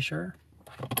psychology, sure.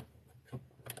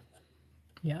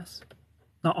 Yes.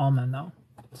 Not all men, though.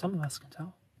 Some of us can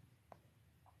tell.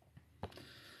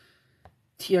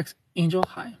 TX Angel,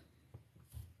 hi.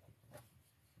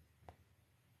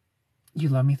 You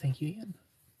love me, thank you, Ian.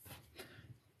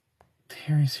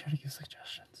 Terry's here to give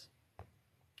suggestions.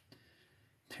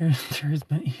 Terry's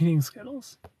been eating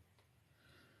Skittles.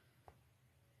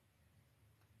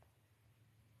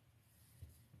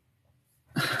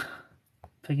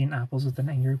 Picking apples with an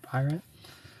angry pirate.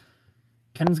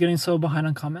 Ken's getting so behind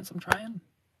on comments. I'm trying.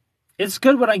 It's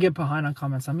good when I get behind on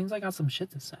comments. That means I got some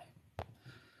shit to say.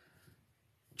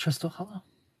 Tristal, hello.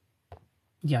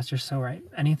 Yes, you're so right.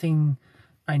 Anything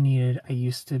I needed, I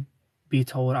used to be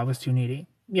told I was too needy.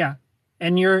 Yeah.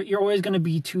 And you're always going to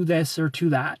be to this or to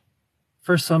that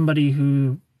for somebody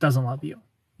who doesn't love you,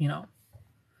 you know.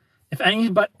 If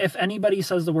anybody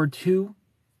says the word too,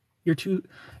 you're too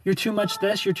much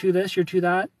this, you're too this, you're too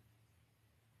that,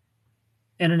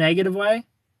 in a negative way,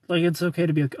 like, it's okay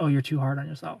to be like, oh, you're too hard on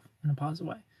yourself, in a positive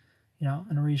way, you know,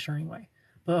 in a reassuring way.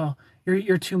 But oh,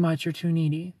 you're too much, you're too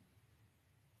needy.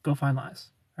 Go find less,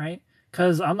 right?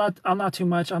 Because I'm not too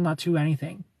much, I'm not too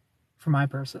anything for my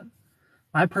person.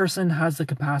 My person has the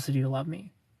capacity to love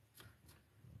me.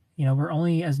 You know, we're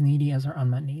only as needy as our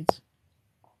unmet needs.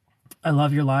 I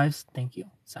love your lives. Thank you,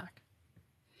 Zach.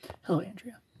 Hello,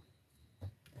 Andrea.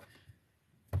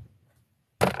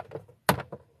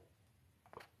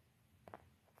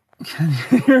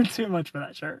 You're too much for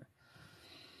that shirt.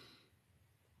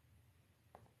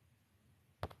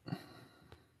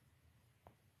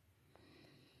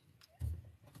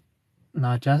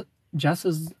 No, Jess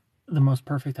is the most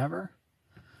perfect ever.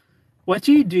 What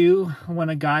do you do when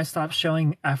a guy stops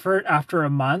showing effort after a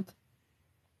month?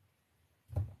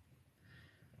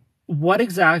 What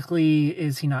exactly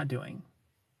is he not doing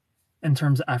in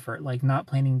terms of effort? Like not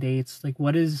planning dates? Like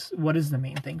what is the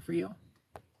main thing for you?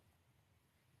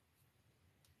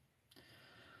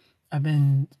 I've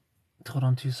been told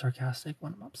I'm too sarcastic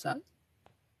when I'm upset.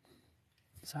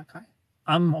 Is that guy?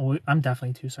 I'm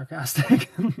definitely too sarcastic.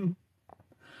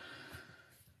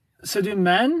 So do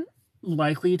men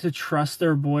likely to trust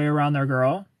their boy around their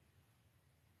girl?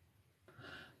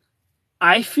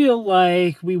 I feel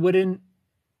like we wouldn't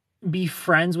be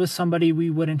friends with somebody we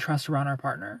wouldn't trust around our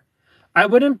partner. I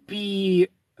wouldn't be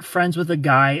friends with a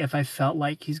guy if I felt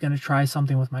like he's going to try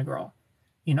something with my girl,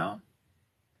 you know?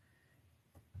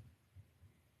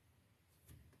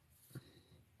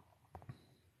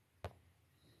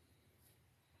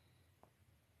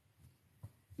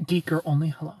 Geek girl only,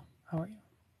 hello, how are you?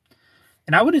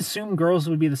 And I would assume girls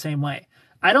would be the same way.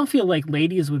 I don't feel like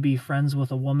ladies would be friends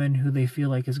with a woman who they feel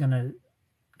like is going to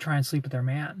try and sleep with their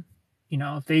man. You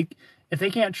know, if they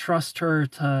can't trust her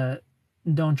to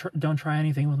don't try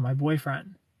anything with my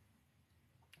boyfriend,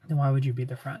 then why would you be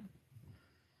their friend?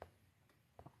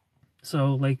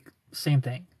 So, like, same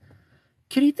thing.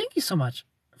 Kitty, thank you so much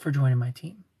for joining my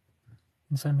team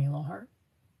and send me a little heart.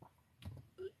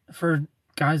 For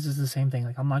guys, it's the same thing.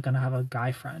 Like, I'm not going to have a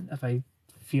guy friend if I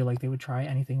feel like they would try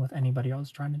anything with anybody else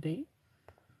trying to date.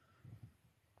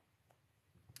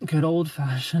 Good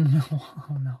old-fashioned...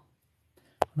 Oh, no.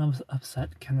 When I'm upset,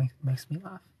 makes me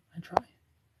laugh. I try.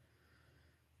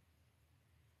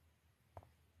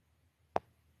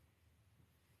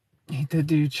 He did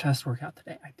do chest workout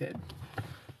today.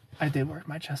 I did work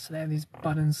my chest today. These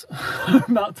buttons are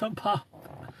about to pop.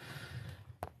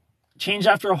 Changed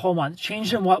after a whole month.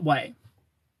 Changed in what way?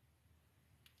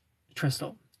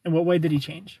 Tristal. In what way did he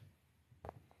change?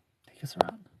 Take us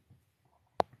around.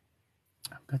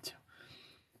 I'm good too.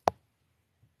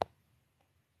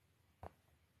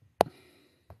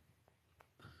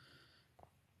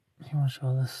 You want to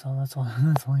show this? So that's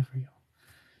only for you.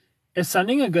 Is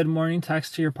sending a good morning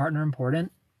text to your partner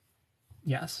important?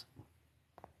 Yes.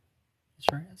 It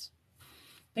sure is.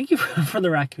 Thank you for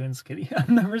the raccoons, Kitty. I've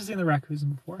never seen the raccoons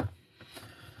before.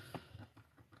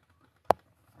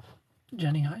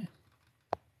 Jenny, hi.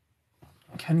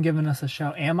 Ken giving us a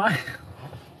shout. Am I?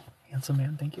 Handsome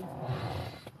man, thank you.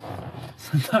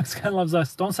 Send docs. Ken loves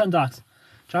us. Don't send docs.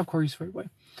 Job Corey's for you, boy.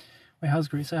 Wait, how's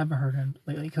Grace? I haven't heard him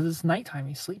lately because it's nighttime.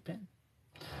 He's sleeping.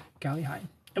 Gally, hi.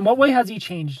 In what way has he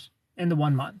changed in the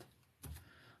 1 month?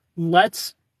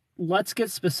 Let's get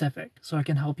specific so I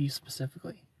can help you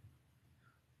specifically.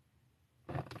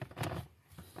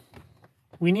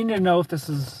 We need to know if this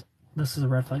is a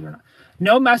red flag or not.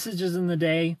 No messages in the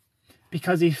day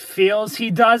because he feels he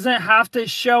doesn't have to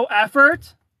show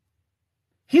effort.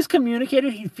 He's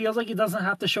communicated. He feels like he doesn't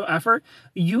have to show effort.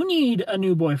 You need a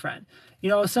new boyfriend. You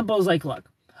know, as simple as like, look,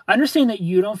 I understand that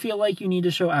you don't feel like you need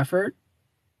to show effort,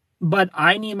 but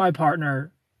I need my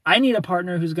partner. I need a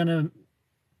partner who's going to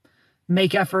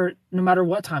make effort no matter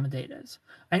what time of day it is.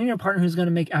 I need a partner who's going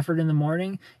to make effort in the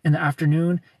morning, in the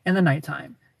afternoon, and the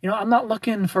nighttime. You know, I'm not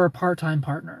looking for a part-time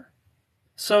partner.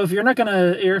 So if you're not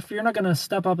gonna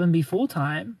step up and be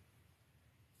full-time,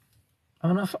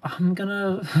 I'm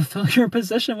gonna fill your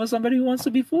position with somebody who wants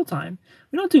to be full-time.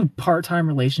 We don't do part-time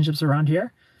relationships around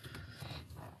here.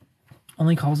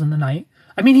 Only calls in the night.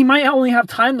 I mean, he might only have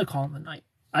time to call in the night.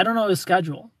 I don't know his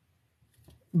schedule.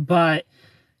 But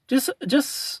just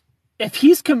if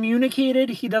he's communicated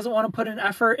he doesn't want to put an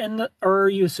effort in or are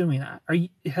you assuming that?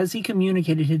 Has he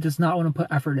communicated he does not want to put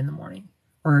effort in the morning?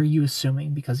 Or are you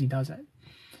assuming because he doesn't?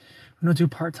 We don't do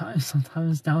part-time,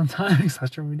 sometimes downtime,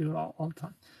 etc. We do it all the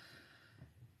time.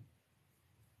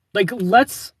 Like,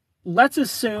 let's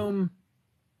assume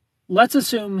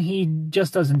he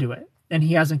just doesn't do it and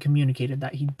he hasn't communicated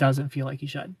that he doesn't feel like he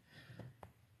should.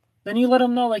 Then you let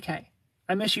him know, like, hey,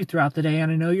 I miss you throughout the day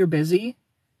and I know you're busy,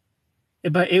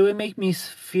 but it would make me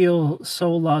feel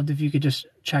so loved if you could just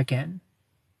check in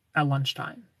at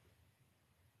lunchtime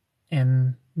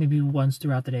and maybe once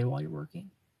throughout the day while you're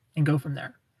working and go from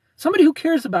there. Somebody who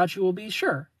cares about you will be,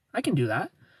 sure, I can do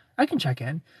that. I can check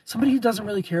in. Somebody who doesn't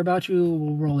really care about you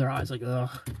will roll their eyes like,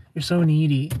 ugh, you're so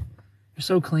needy. You're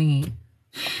so clingy.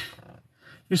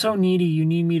 You're so needy. You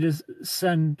need me to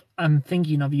send, I'm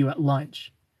thinking of you at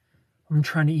lunch. I'm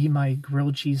trying to eat my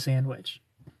grilled cheese sandwich.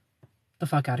 The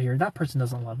fuck out of here. That person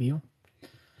doesn't love you.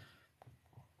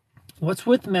 What's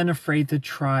with men afraid to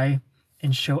try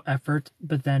and show effort,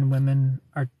 but then women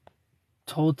are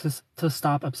told to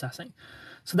stop obsessing?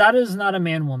 So that is not a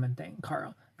man-woman thing,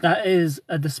 Cara. That is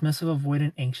a dismissive,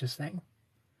 avoidant, anxious thing.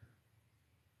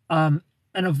 An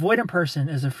avoidant person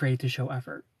is afraid to show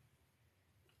effort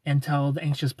and tell the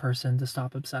anxious person to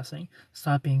stop obsessing,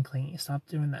 stop being clingy, stop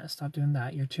doing this, stop doing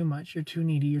that. You're too much, you're too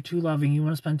needy, you're too loving, you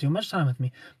want to spend too much time with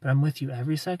me, but I'm with you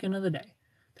every second of the day.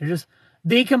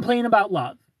 They complain about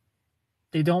love.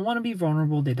 They don't want to be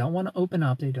vulnerable. They don't want to open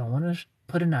up. They don't want to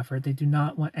put in effort. They do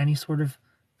not want any sort of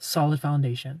solid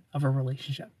foundation of a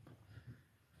relationship.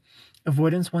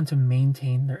 Avoidants want to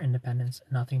maintain their independence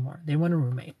and nothing more. They want a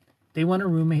roommate. They want a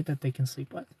roommate that they can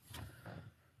sleep with.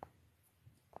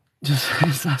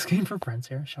 Just asking for friends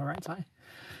here. Michelle writes, hi.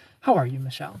 How are you,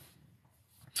 Michelle?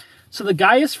 So the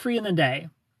guy is free in the day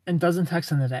and doesn't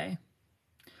text in the day.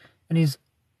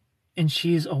 And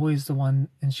she's always the one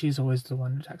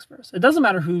who texts first. It doesn't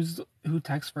matter who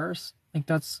texts first. Like,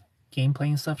 that's gameplay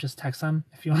and stuff. Just text them.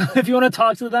 If you want to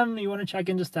talk to them, you want to check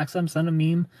in, just text them, send a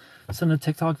meme, send a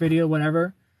TikTok video,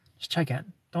 whatever. Just check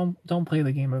in. Don't play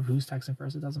the game of who's texting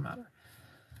first. It doesn't matter.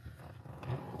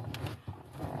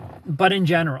 But in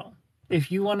general,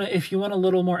 if you want a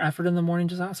little more effort in the morning,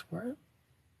 just ask for it.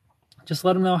 Just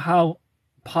let them know how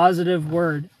positive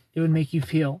word it would make you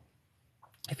feel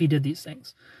if you did these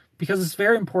things. Because it's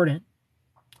very important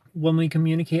when we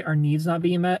communicate our needs not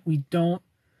being met, we don't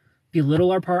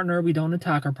belittle our partner, we don't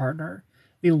attack our partner.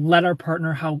 We let our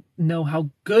partner know how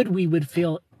good we would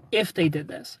feel if they did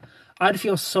this. I'd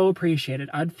feel so appreciated.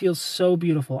 I'd feel so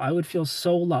beautiful. I would feel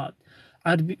so loved.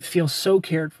 I'd feel so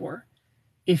cared for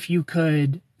if you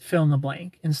could fill in the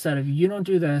blank instead of, you don't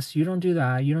do this, you don't do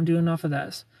that, you don't do enough of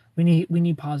this. We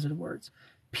need positive words.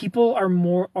 People are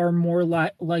more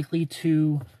likely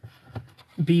to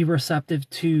be receptive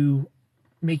to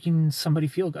making somebody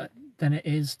feel good than it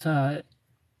is to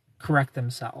correct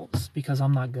themselves because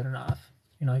I'm not good enough.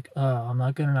 You know, like, oh, I'm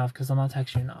not good enough because I'm not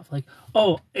texting enough. Like,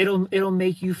 oh, it'll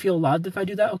make you feel loved if I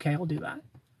do that. Okay, I'll do that.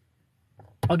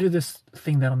 I'll do this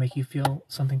thing that'll make you feel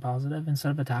something positive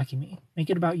instead of attacking me. Make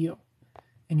it about you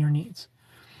and your needs.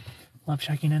 Love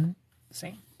checking in.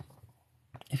 Same.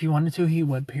 If he wanted to, he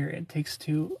would, period. Takes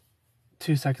two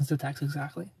seconds to text,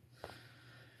 exactly.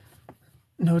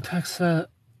 No text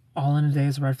all in a day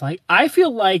is a red flag. I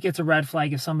feel like it's a red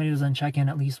flag if somebody doesn't check in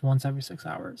at least once every 6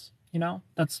 hours. You know,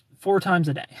 that's 4 times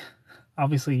a day.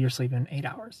 Obviously, you're sleeping 8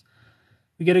 hours.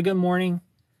 We get a good morning.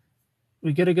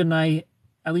 We get a good night.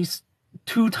 At least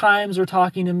 2 times we're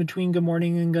talking in between good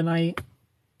morning and good night.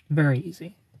 Very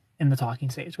easy in the talking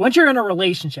stage. Once you're in a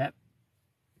relationship,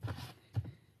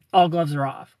 all gloves are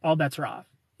off. All bets are off.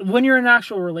 When you're in an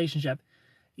actual relationship,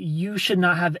 you should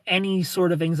not have any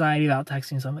sort of anxiety about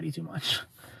texting somebody too much.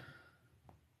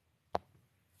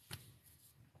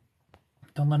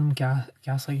 Don't let them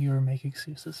gaslight you or make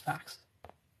excuses. Facts.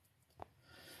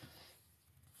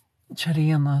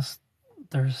 Chetty, unless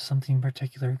there's something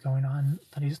particular going on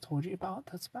that he's told you about,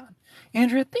 that's bad.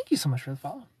 Andrea, thank you so much for the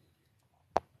follow.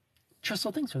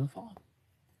 Tristel, thanks for the follow.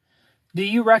 Do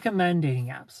you recommend dating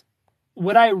apps?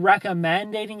 Would I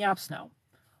recommend dating apps? No.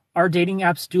 Are dating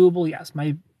apps doable? Yes.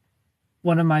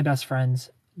 One of my best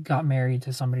friends got married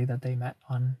to somebody that they met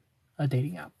on a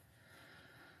dating app.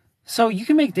 So you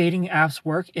can make dating apps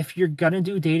work. If you're going to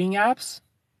do dating apps,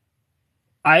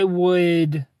 I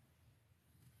would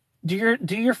do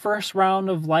your first round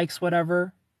of likes,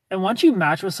 whatever. And once you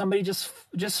match with somebody,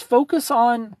 just focus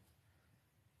on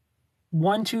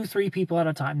 1, 2, 3 people at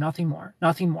a time. Nothing more.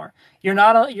 Nothing more. You're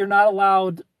not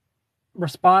allowed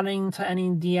responding to any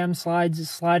DM slides,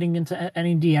 sliding into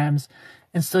any DMs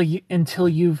until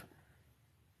you've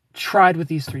tried with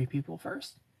these 3 people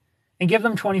first. And give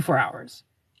them 24 hours.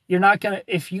 You're not going to,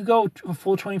 if you go a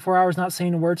full 24 hours not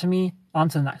saying a word to me, on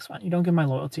to the next one. You don't get my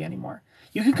loyalty anymore.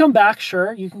 You can come back,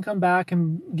 sure. You can come back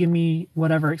and give me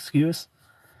whatever excuse.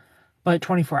 But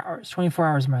 24 hours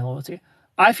is my loyalty.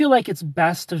 I feel like it's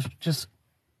best to just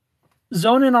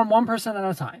zone in on one person at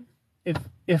a time,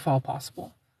 if all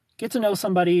possible. Get to know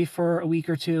somebody for a week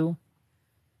or 2.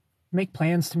 Make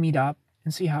plans to meet up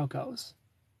and see how it goes.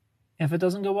 If it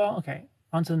doesn't go well, okay,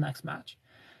 on to the next match.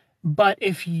 But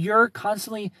if you're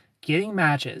constantly getting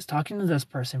matches, talking to this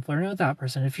person, flirting with that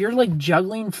person, if you're like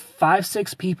juggling 5,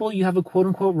 6 people, you have a quote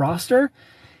unquote roster,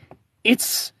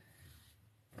 it's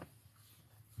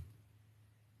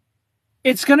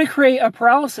it's going to create a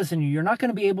paralysis in you. You're not going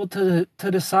to be able to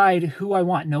decide who I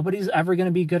want. Nobody's ever going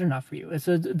to be good enough for you. It's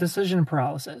a decision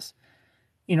paralysis.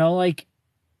 You know, like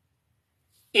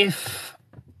if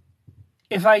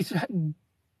I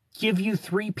give you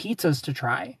 3 pizzas to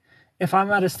try, if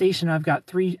I'm at a station, I've got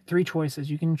three choices.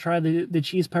 You can try the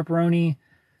cheese pepperoni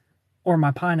or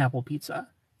my pineapple pizza.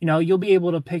 You know, you'll be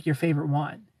able to pick your favorite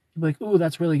one. You'll be like, ooh,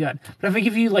 that's really good. But if I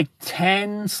give you like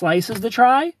 10 slices to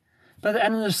try, by the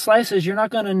end of the slices, you're not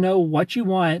going to know what you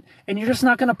want, and you're just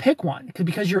not going to pick one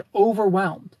because you're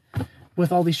overwhelmed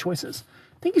with all these choices.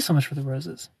 Thank you so much for the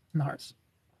roses and the hearts.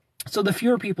 So the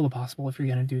fewer people possible if you're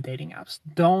going to do dating apps.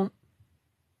 Don't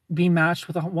be matched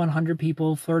with 100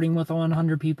 people, flirting with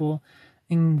 100 people,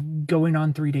 and going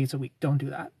on 3 dates a week. Don't do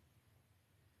that.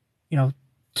 You know,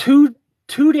 two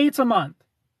dates a month.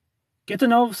 Get to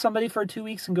know somebody for 2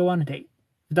 weeks and go on a date.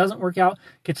 If it doesn't work out,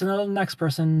 get to know the next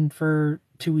person for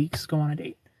 2 weeks, go on a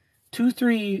date.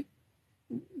 2-3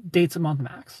 dates a month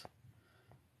max.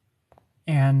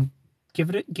 And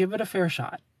give it a fair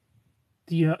shot.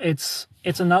 You know, it's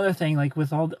another thing, like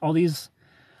with all these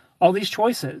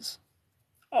choices.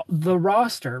 The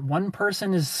roster, one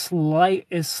person is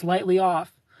slightly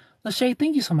off. Lachey,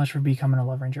 thank you so much for becoming a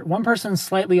Love Ranger. One person's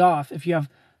slightly off. If you have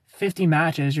 50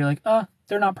 matches, you're like,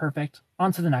 they're not perfect.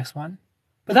 On to the next one.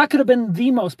 But that could have been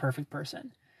the most perfect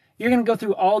person. You're going to go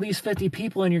through all these 50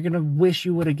 people and you're going to wish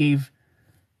you would have gave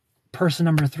person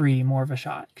number 3 more of a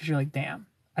shot. Because you're like, damn,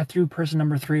 I threw person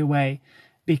number 3 away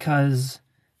because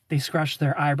they scratched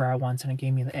their eyebrow once and it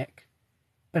gave me the ick.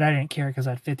 But I didn't care because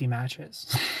I had 50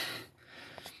 matches.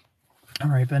 All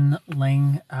right, been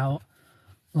laying out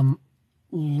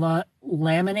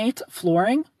laminate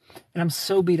flooring, and I'm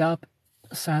so beat up.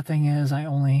 Sad thing is, I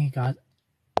only got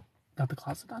the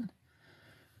closet done.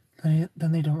 Then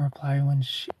they don't reply when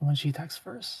she texts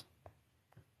first.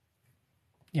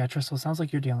 Yeah, Tristel, sounds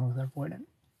like you're dealing with an avoidant.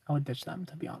 I would ditch them,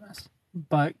 to be honest.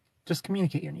 But just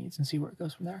communicate your needs and see where it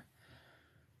goes from there.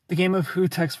 The game of who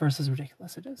texts first is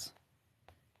ridiculous. It is.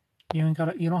 You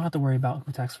don't have to worry about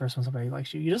who texts first when somebody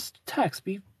likes you. You just text.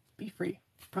 Be free.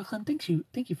 Brooklyn, thank you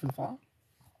for the follow.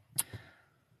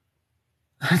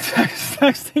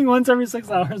 Texting once every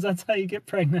 6 hours. That's how you get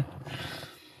pregnant.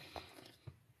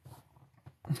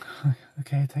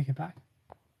 Okay, take it back.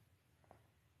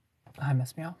 Hi,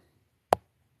 Miss Meow.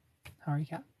 How are you,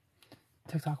 cat?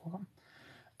 TikTok, welcome.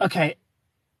 Okay,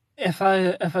 if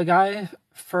a guy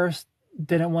first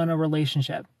didn't want a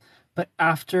relationship, but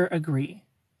after agree,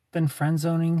 then friend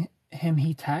zoning him,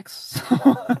 he texts.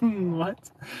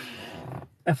 What?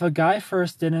 If a guy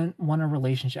first didn't want a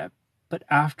relationship, but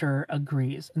after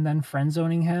agrees, and then friend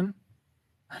zoning him,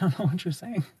 I don't know what you're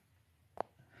saying.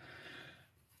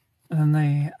 And then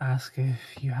they ask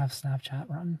if you have Snapchat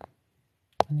run,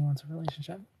 and he wants a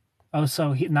relationship. Oh,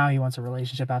 so now he wants a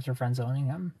relationship after friend zoning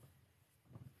him.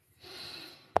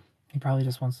 He probably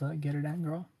just wants to get it in,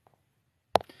 girl.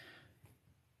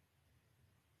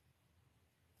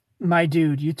 My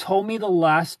dude, you told me the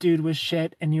last dude was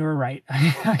shit, and you were right.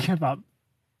 I give up.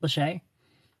 Lachey.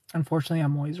 Unfortunately,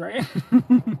 I'm always right.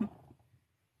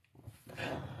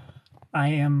 I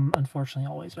am, unfortunately,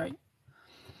 always right.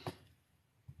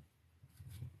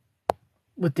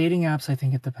 With dating apps, I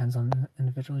think it depends on the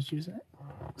individual who's using it.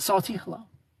 Salty, hello.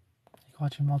 Like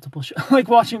watching multiple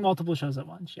shows at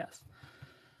once, yes.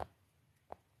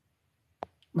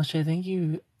 Lachey, thank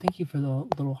you for the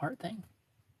little heart thing.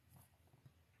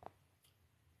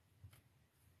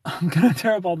 I'm gonna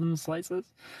tear up all them slices.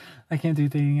 I can't do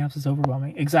dating apps. It's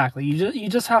overwhelming. Exactly. You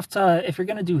just have to. If you're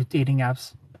gonna do dating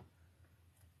apps,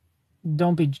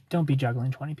 don't be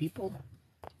juggling 20 people.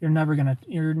 You're never gonna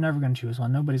choose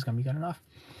one. Nobody's gonna be good enough.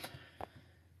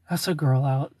 That's a girl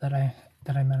out that I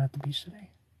met at the beach today.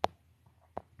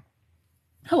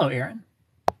 Hello, Aaron.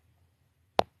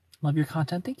 Love your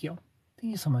content. Thank you. Thank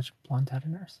you so much, blonde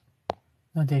tatted nurse.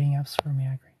 No dating apps for me.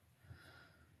 I agree.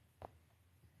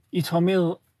 You told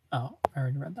me. Oh, I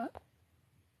already read that.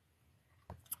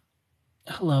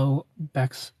 Hello,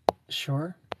 Bex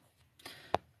Shore.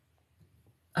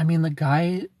 I mean, the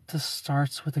guy that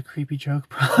starts with a creepy joke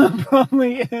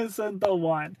probably isn't the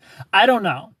one. I don't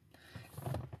know.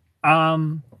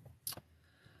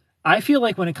 I feel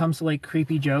like when it comes to like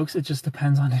creepy jokes, it just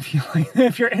depends on if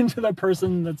you're into the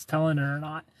person that's telling it or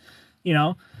not. You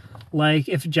know, like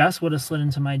if Jess would have slid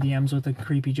into my DMs with a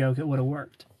creepy joke, it would have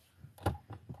worked.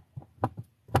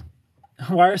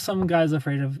 Why are some guys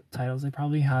afraid of titles? They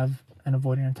probably have an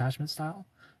avoidant attachment style.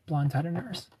 Blonde tatted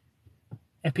nurse.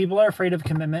 If people are afraid of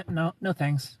commitment, no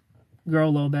thanks. Grow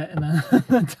a little bit and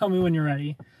then tell me when you're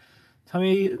ready.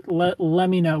 Let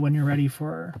me know when you're ready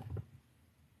for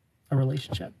a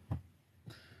relationship.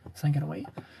 This ain't gonna wait.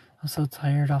 I'm so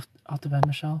tired off the bed,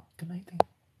 Michelle. Good night.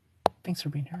 Thanks for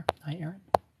being here. Hi, Aaron.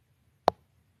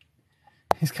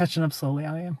 He's catching up slowly.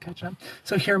 I am catching up.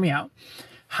 So hear me out.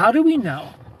 How do we know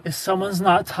if someone's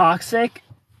not toxic?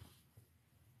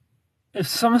 If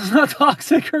someone's not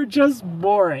toxic or just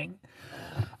boring?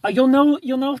 You'll know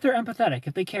if they're empathetic,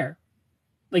 if they care.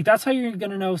 Like, that's how you're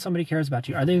gonna know if somebody cares about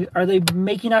you. Are they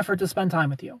making effort to spend time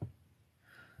with you?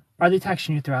 Are they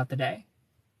texting you throughout the day?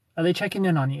 Are they checking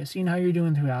in on you, seeing how you're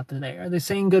doing throughout the day? Are they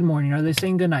saying good morning? Are they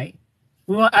saying good night?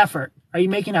 We want effort. Are you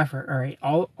making effort? All right.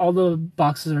 All the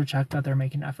boxes are checked that they're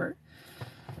making effort.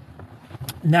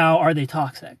 Now, are they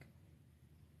toxic?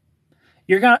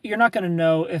 You're not going to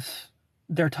know if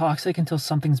they're toxic until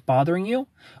something's bothering you,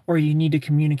 or you need to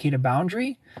communicate a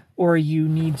boundary, or you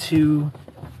need to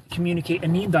communicate a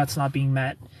need that's not being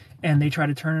met, and they try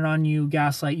to turn it on you,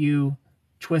 gaslight you,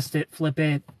 twist it, flip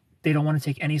it. They don't want to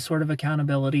take any sort of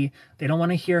accountability. They don't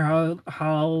want to hear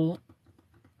how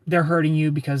they're hurting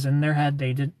you, because in their head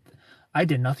I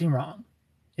did nothing wrong.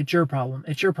 It's your problem.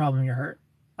 It's your problem. You're hurt.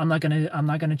 I'm not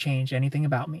gonna change anything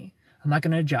about me. I'm not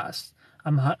gonna adjust.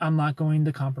 I'm not going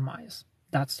to compromise.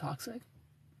 That's toxic.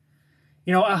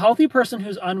 You know, a healthy person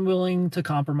who's unwilling to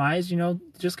compromise, you know,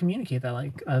 just communicate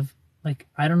that.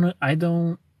 I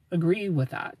don't agree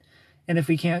with that. And if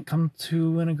we can't come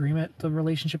to an agreement, the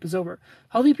relationship is over.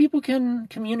 Healthy people can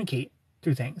communicate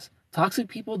through things. Toxic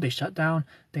people, they shut down,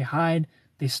 they hide,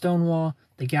 they stonewall,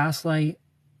 they gaslight,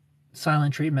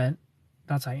 silent treatment.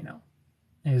 That's how you know,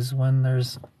 is when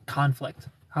there's conflict.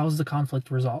 How is the conflict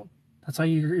resolved? That's how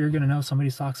you're going to know if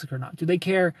somebody's toxic or not. Do they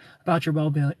care about your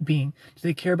well-being? Do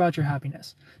they care about your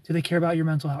happiness? Do they care about your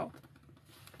mental health?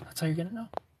 That's how you're going to know.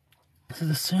 So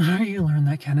the sooner you learn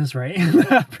that Ken is right, the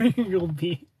happier you'll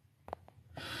be.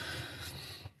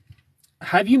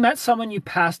 Have you met someone you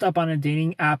passed up on a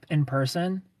dating app in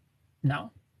person?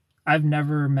 No. I've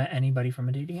never met anybody from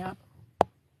a dating app.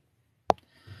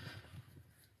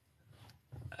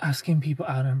 Asking people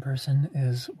out in person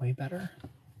is way better.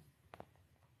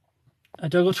 I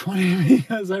juggle 20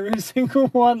 because every single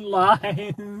one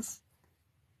lies.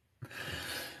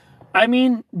 I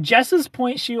mean, Jess's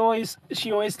point, she always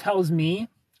tells me,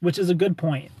 which is a good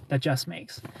point that Jess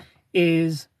makes,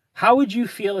 is how would you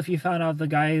feel if you found out the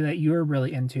guy that you're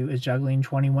really into is juggling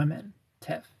 20 women,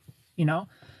 Tiff? You know?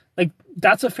 Like,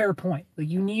 that's a fair point. Like,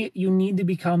 you need to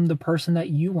become the person that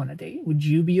you want to date. Would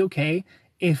you be okay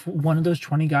if one of those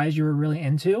 20 guys you were really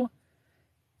into,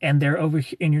 and they're over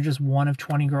here, and you're just one of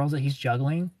 20 girls that he's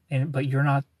juggling, but you're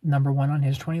not number one on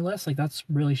his 20 list? Like, that's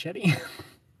really shitty.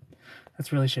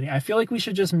 That's really shitty. I feel like we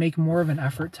should just make more of an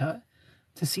effort to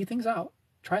see things out,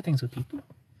 try things with people,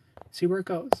 see where it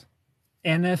goes.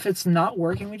 And if it's not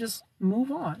working, we just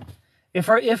move on.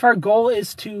 If our goal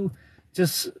is to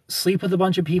just sleep with a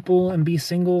bunch of people and be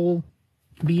single,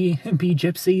 be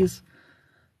gypsies,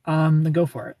 then go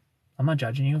for it. I'm not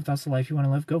judging you. If that's the life you want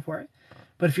to live, go for it.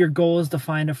 But if your goal is to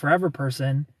find a forever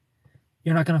person,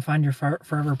 you're not going to find your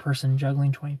forever person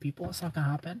juggling 20 people. It's not going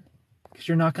to happen, because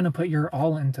you're not going to put your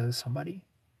all into somebody.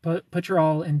 Put your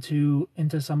all into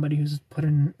somebody who's put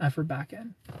an effort back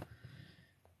in.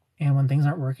 And when things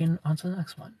aren't working, on to the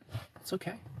next one. It's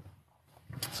okay.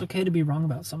 It's okay to be wrong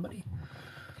about somebody.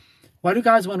 Why do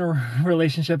guys want a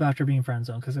relationship after being friend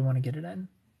zoned? Because they want to get it in.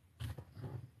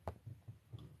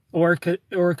 Or it could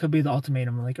be the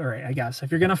ultimatum. Like, all right, I guess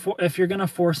if you're gonna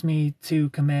force me to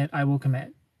commit, I will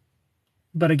commit.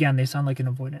 But again, they sound like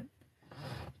an avoidant.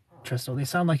 Tristel, they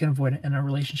sound like an avoidant, and a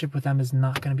relationship with them is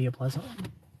not going to be a pleasant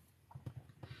one.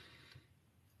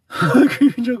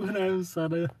 Creepy joke when I was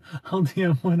said I'll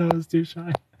DM when I was too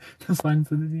shy to slide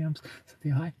into the DMs. Say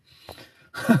hi.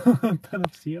 That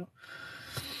up to you.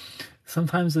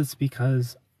 Sometimes it's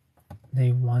because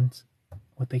they want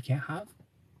what they can't have.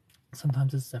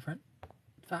 Sometimes it's different.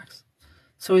 Facts.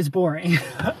 So he's boring.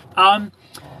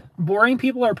 Boring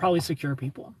people are probably secure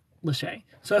people. Lachey.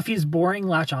 So if he's boring,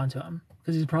 latch onto him,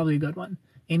 because he's probably a good one.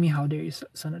 Amy, how dare you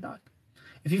send a dog?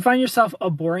 If you find yourself a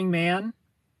boring man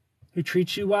who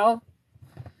treats you well,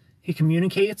 he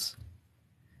communicates,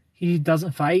 he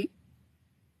doesn't fight,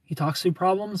 he talks through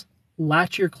problems,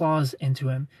 latch your claws into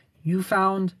him. You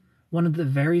found one of the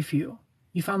very few.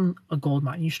 You found a gold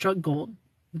mine. You struck gold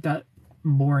with that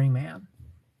boring man.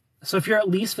 So if you're at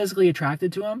least physically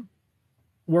attracted to him,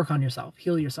 work on yourself,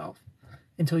 heal yourself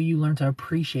until you learn to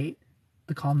appreciate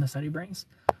the calmness that he brings.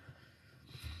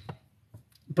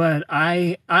 But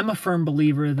I'm a firm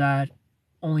believer that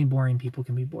only boring people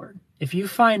can be bored. If you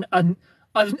find an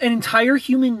entire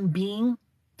human being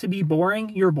to be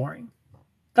boring, you're boring.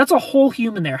 That's a whole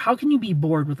human there. How can you be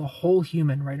bored with a whole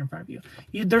human right in front of you?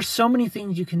 There's so many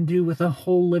things you can do with a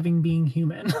whole living being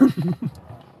human.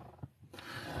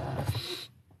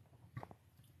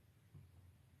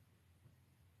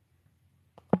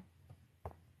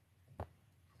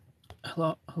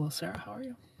 Hello, Sarah. How are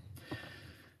you?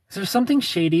 Is there something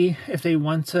shady if they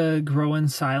want to grow in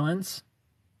silence?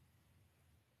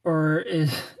 Or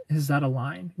is that a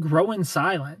line? Grow in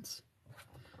silence?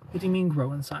 What do you mean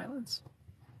grow in silence?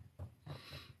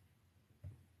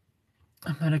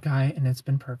 I met a guy and it's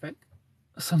been perfect.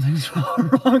 Something's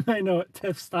wrong. I know it.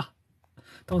 Tiff, stop.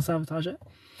 Don't sabotage it.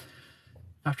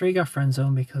 After he got friend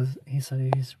zoned because he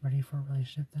said he's ready for a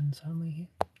relationship, then suddenly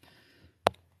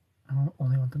I don't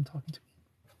only want them talking to me.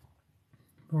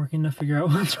 Been working to figure out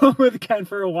what's wrong with Ken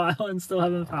for a while and still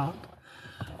haven't found.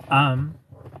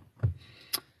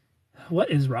 What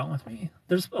is wrong with me?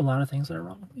 There's a lot of things that are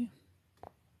wrong with me.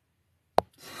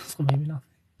 So maybe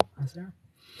nothing. Is there?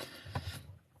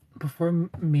 Before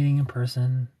meeting in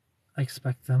person, I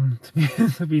expect them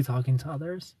to be talking to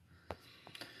others.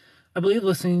 I believe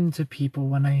listening to people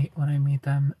when I meet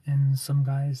them, and some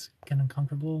guys get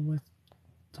uncomfortable with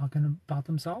talking about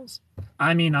themselves.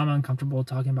 I mean, I'm uncomfortable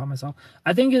talking about myself.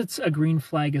 I think it's a green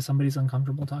flag if somebody's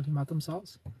uncomfortable talking about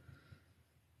themselves.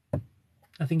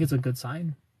 I think it's a good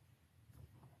sign.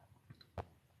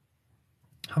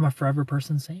 I'm a forever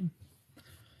person, same.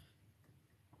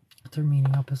 If they're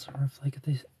meeting up as sort of like if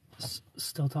they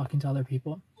still talking to other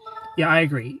people. Yeah, I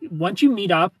agree. Once you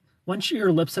meet up, once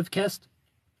your lips have kissed,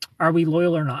 are we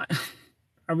loyal or not?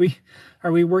 Are we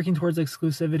working towards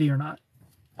exclusivity or not?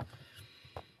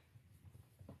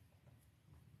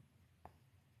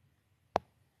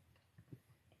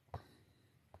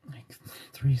 Like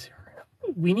 3-0 right now.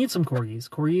 We need some corgis.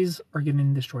 Corgis are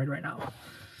getting destroyed right now.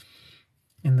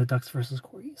 In the Ducks versus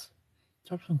corgis.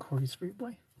 Drop some corgis for you,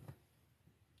 boy.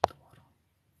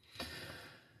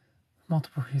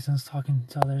 Multiple reasons talking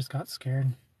to others got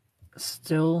scared.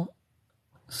 Still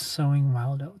sowing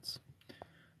wild oats.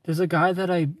 There's a guy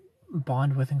that I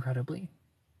bond with incredibly.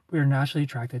 We are naturally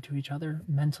attracted to each other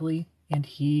mentally, and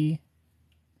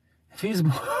if he's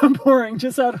boring,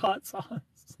 just add hot sauce.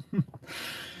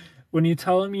 When you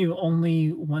tell him you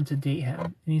only want to date him,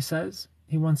 and he says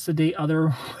he wants to date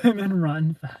other women,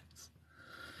 run fast.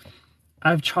 I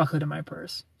have chocolate in my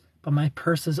purse, but my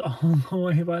purse is all the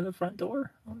way by the front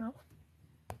door. Oh no.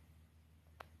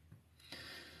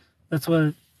 That's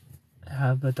what I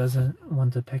have, but doesn't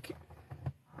want to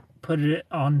put it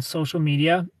on social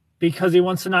media because he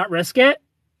wants to not risk it.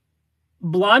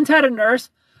 Blonde-headed nurse.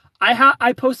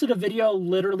 I posted a video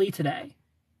literally today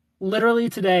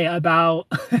about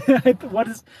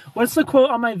what's the quote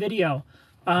on my video?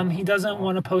 He doesn't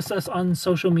want to post us on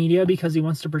social media because he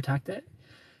wants to protect it.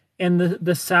 And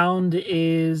the sound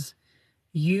is,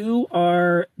 you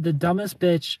are the dumbest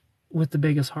bitch with the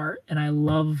biggest heart. And I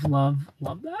love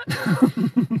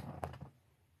that.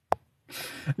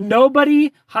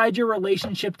 Nobody hide your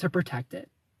relationship to protect it.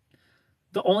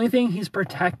 The only thing he's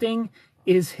protecting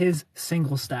is his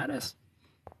single status.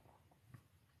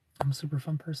 I'm a super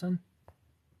fun person.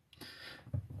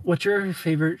 What's your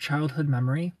favorite childhood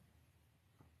memory?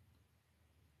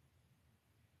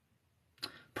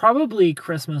 Probably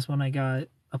Christmas when I got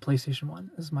a PlayStation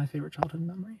 1 is my favorite childhood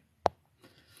memory.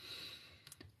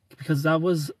 Because that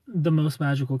was the most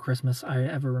magical Christmas I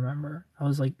ever remember. I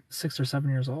was like 6 or 7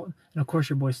 years old. And of course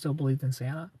your boy still believed in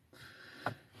Santa.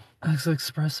 I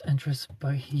expressed interest,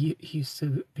 but he used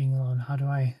to being alone. How do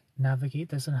I navigate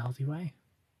this in a healthy way?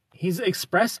 He's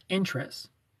expressed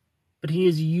interest, but he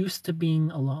is used to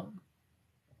being alone.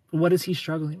 What is he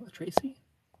struggling with, Tracy?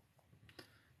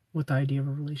 With the idea of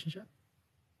a relationship.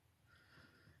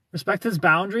 Respect his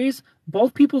boundaries.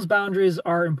 Both people's boundaries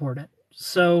are important.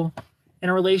 So in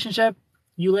a relationship,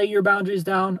 you lay your boundaries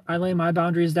down, I lay my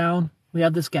boundaries down. We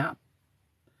have this gap.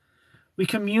 We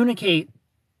communicate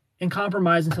and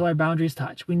compromise until our boundaries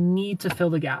touch. We need to fill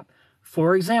the gap.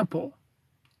 For example,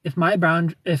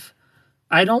 if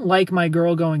I don't like my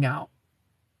girl going out,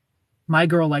 my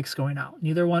girl likes going out.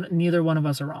 Neither one of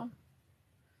us are wrong.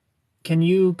 Can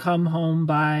you come home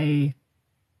by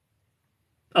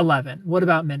 11? What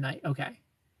about midnight? Okay.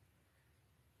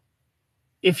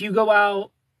 If you go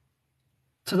out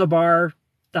to the bar,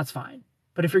 that's fine.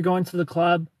 But if you're going to the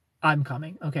club, I'm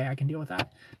coming. Okay, I can deal with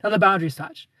that. Now the boundaries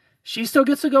touch. She still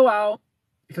gets to go out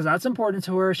because that's important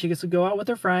to her. She gets to go out with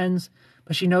her friends,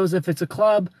 but she knows if it's a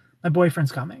club, my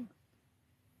boyfriend's coming.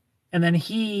 And then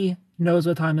he knows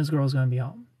what time his girl's going to be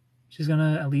home. She's going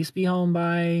to at least be home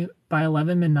by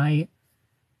 11 midnight,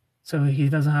 so he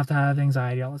doesn't have to have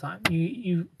anxiety all the time.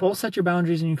 You both set your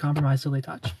boundaries and you compromise till they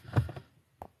touch.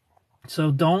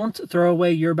 So don't throw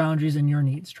away your boundaries and your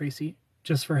needs, Tracy,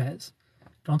 just for his.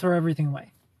 Don't throw everything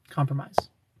away. Compromise.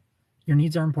 Your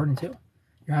needs are important too.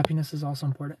 Your happiness is also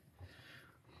important.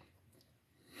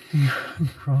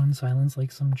 Grow in silence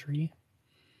like some tree.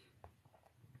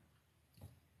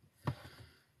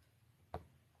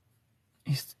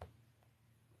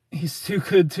 He's too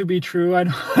good to be true. I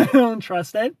don't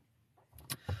trust it.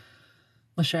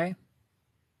 Lachey,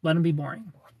 let him be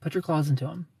boring. Put your claws into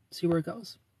him. See where it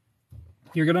goes.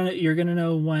 You're gonna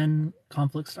know when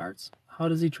conflict starts. How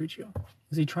does he treat you?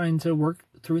 Is he trying to work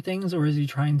through things, or is he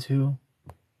trying to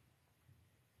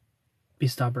be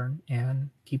stubborn and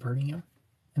keep hurting you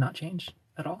and not change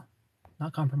at all,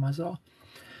 not compromise at all?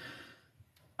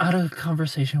 I had a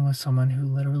conversation with someone who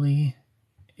literally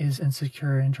is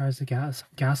insecure and tries to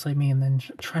gaslight me and then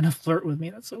trying to flirt with me.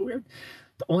 That's so weird.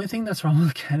 The only thing that's wrong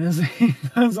with Ken is he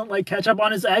doesn't like ketchup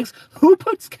on his eggs. Who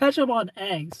puts ketchup on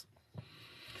eggs?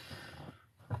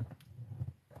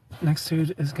 Next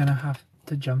dude is gonna have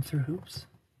to jump through hoops.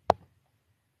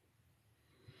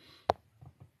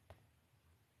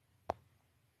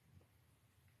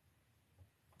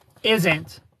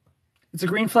 Isn't. It's a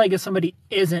green flag if somebody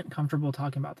isn't comfortable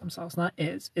talking about themselves. Not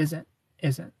is. Isn't.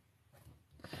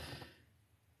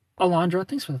 Alondra,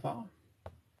 thanks for the follow.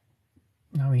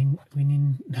 No, we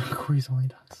need Corey's only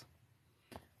does.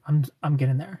 I'm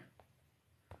getting there.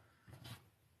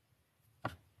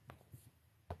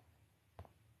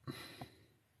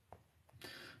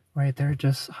 Right, they're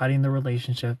just hiding the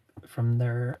relationship from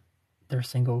their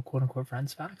single quote unquote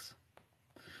friends facts.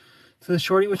 So the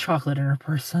shorty with chocolate in her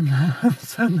purse, send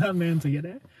that man to get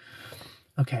it.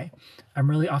 Okay, I'm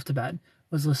really off to bed.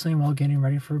 Was listening while getting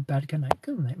ready for bed. Good night.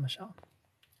 Good night, Michelle.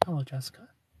 Hello, Jessica.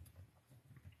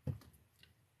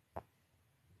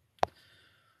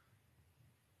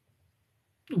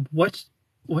 What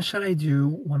should I do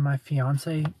when my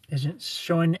fiance isn't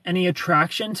showing any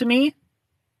attraction to me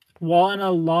while in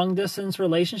a long distance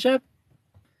relationship?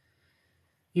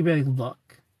 You'd be like,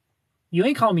 look, you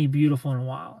ain't called me beautiful in a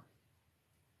while.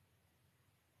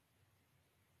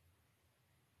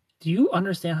 Do you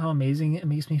understand how amazing it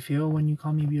makes me feel when you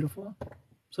call me beautiful?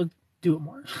 So do it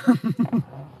more.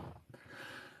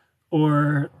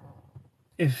 Or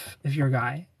if you're a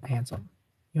guy, handsome.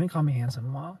 You ain't call me handsome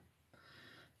in a while.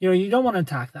 You know, you don't want to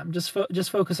attack them. Just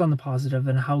focus on the positive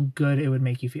and how good it would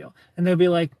make you feel. And they'll be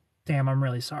like, damn, I'm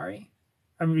really sorry.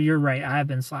 I mean, you're right. I have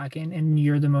been slacking and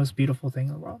you're the most beautiful thing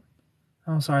in the world.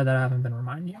 I'm sorry that I haven't been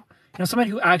reminding you. You know,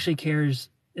 somebody who actually cares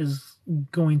is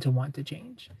going to want to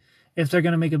change. If they're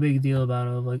going to make a big deal about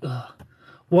it, like, ugh,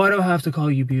 why do I have to call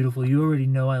you beautiful? You already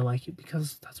know I like you.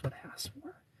 Because that's what I asked for.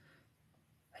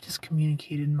 I just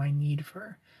communicated my need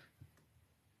for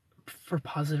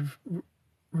positive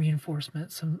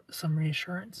reinforcement, some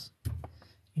reassurance,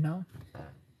 you know.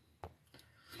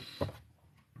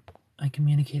 I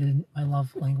communicated my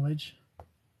love language.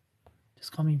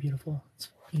 Just call me beautiful. It's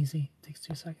easy. It takes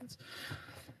 2 seconds.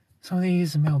 Some of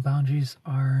these male boundaries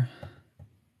are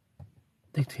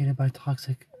dictated by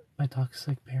toxic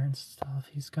parents stuff.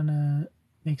 He's gonna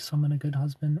make someone a good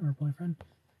husband or boyfriend.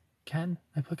 Ken,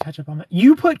 I put ketchup on my...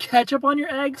 You put ketchup on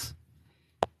your eggs?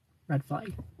 Red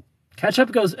flag.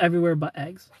 Ketchup goes everywhere but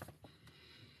eggs.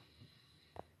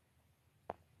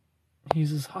 He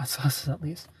uses hot sauces at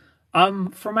least.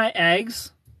 For my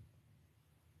eggs,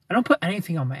 I don't put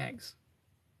anything on my eggs.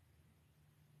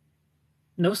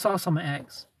 No sauce on my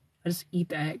eggs. I just eat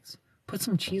the eggs. Put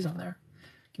some cheese on there.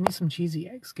 Give me some cheesy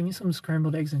eggs. Give me some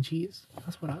scrambled eggs and cheese.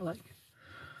 That's what I like.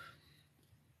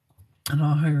 I know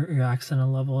how your accent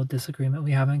and level of disagreement.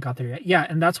 We haven't got there yet. Yeah,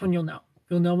 and that's when you'll know.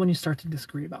 You'll know when you start to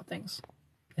disagree about things.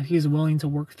 If he's willing to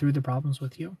work through the problems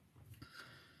with you.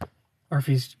 Or if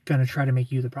he's going to try to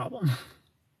make you the problem.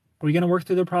 Are we going to work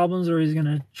through the problems or is he going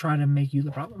to try to make you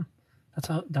the problem?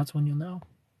 That's when you'll know.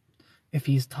 If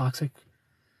he's toxic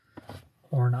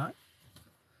or not.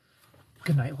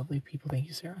 Good night, lovely people. Thank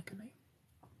you, Sarah. Good night.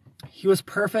 He was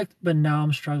perfect, but now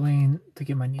I'm struggling to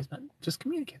get my needs met. Just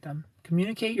communicate them.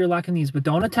 Communicate your lack of needs, but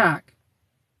don't attack.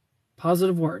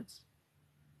 Positive words.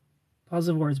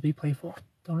 Positive words. Be playful.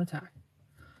 Don't attack.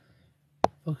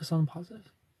 Focus on the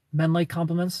positive. Men like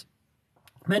compliments.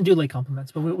 Men do like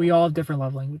compliments, but we all have different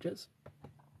love languages.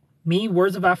 Me,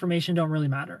 words of affirmation don't really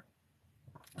matter.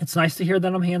 It's nice to hear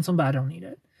that I'm handsome, but I don't need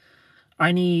it.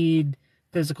 I need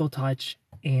physical touch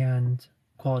and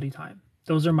quality time.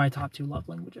 Those are my top 2 love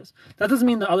languages. That doesn't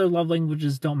mean the other love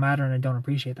languages don't matter and I don't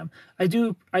appreciate them. I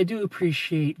do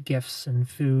appreciate gifts and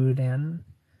food and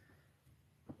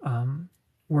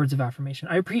words of affirmation.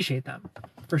 I appreciate them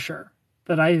for sure,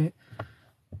 but I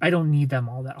don't need them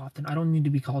all that often. I don't need to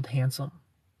be called handsome.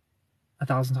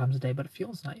 1,000 times a day, but it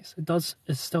feels nice.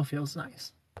 It still feels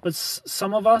nice. But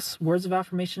some of us, words of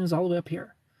affirmation is all the way up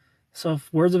here. So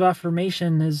if words of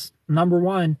affirmation is number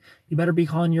one, you better be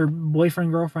calling your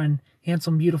boyfriend, girlfriend,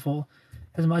 handsome, beautiful,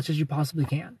 as much as you possibly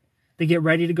can. They get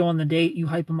ready to go on the date, you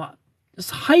hype them up.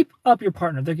 Just hype up your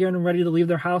partner. They're getting ready to leave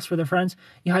their house for their friends,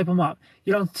 you hype them up.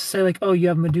 You don't say like, oh, you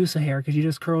have Medusa hair because you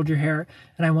just curled your hair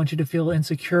and I want you to feel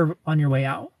insecure on your way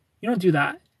out. You don't do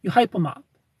that. You hype them up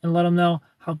and let them know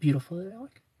how beautiful they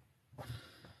look.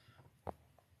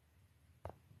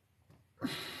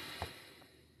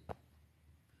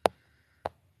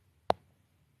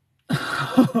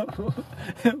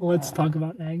 Let's talk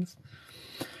about eggs.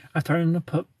 I'm starting to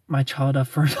put my child up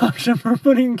for adoption for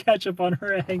putting ketchup on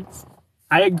her eggs.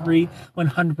 I agree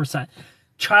 100%.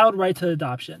 Child right to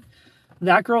adoption.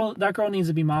 That girl needs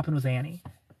to be mopping with Annie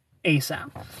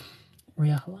ASAP.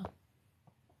 Ria, hello.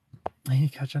 I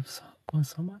hate ketchup so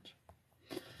much.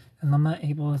 And I'm not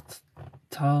able to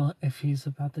tell if it's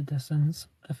about the distance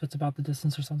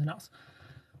or something else.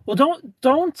 Well,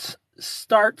 don't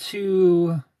start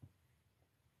to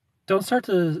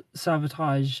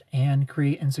sabotage and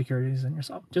create insecurities in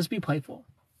yourself. Just be playful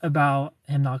about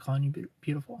him not calling you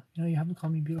beautiful. You know, you haven't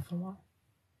called me beautiful in a while.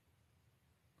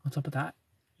 What's up with that?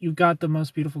 You've got the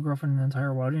most beautiful girlfriend in the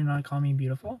entire world and you're not calling me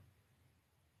beautiful?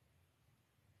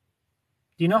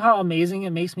 Do you know how amazing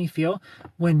it makes me feel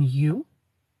when you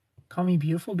call me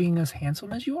beautiful being as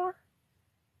handsome as you are?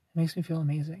 It makes me feel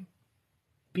amazing.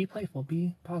 Be playful.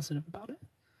 Be positive about it.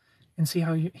 And see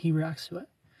how he reacts to it.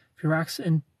 If he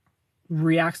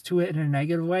reacts to it in a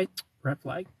negative way, red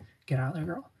flag. Get out of there,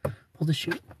 girl. Pull the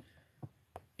chute.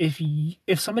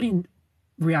 If somebody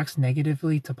reacts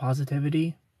negatively to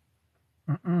positivity,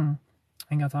 I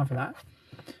ain't got time for that.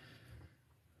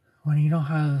 When you don't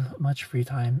have much free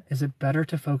time, is it better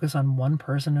to focus on one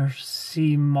person or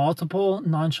see multiple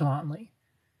nonchalantly?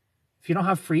 If you don't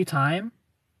have free time,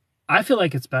 I feel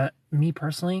like it's me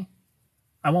personally,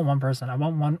 I want one person. I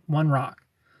want one rock.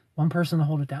 One person to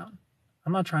hold it down.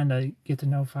 I'm not trying to get to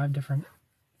know 5 different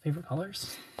favorite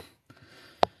colors.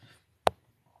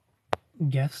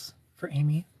 Gifts for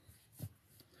Amy.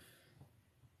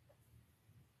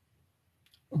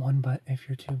 One, but if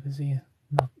you're too busy,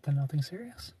 then nothing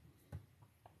serious.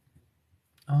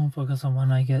 I won't focus on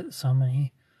one. I get so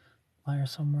many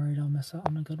flyers, so I'm worried I'll miss out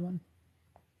on a good one.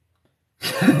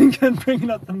 Again, bringing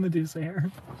up the Medusa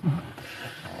hair.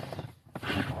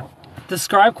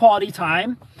 Describe quality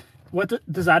time. What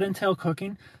does that entail?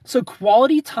 Cooking. So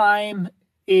quality time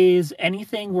is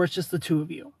anything where it's just the two of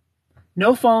you.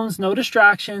 No phones, no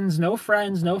distractions, no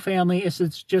friends, no family. It's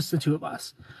just the two of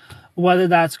us. Whether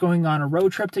that's going on a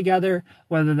road trip together,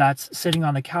 whether that's sitting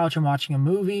on the couch and watching a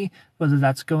movie, whether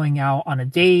that's going out on a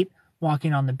date,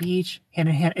 walking on the beach, hand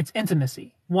in hand. It's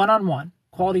intimacy. One-on-one.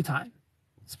 Quality time.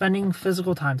 Spending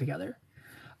physical time together.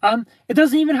 It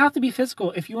doesn't even have to be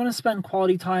physical. If you want to spend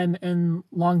quality time in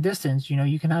long distance,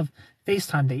 you can have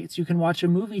FaceTime dates. You can watch a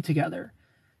movie together.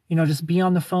 Just be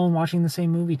on the phone watching the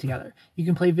same movie together. You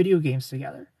can play video games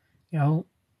together. It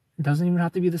doesn't even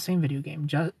have to be the same video game.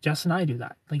 Jess and I do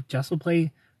that. Like, Jess will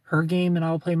play her game and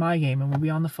I'll play my game, and we'll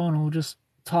be on the phone and we'll just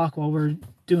talk while we're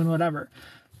doing whatever.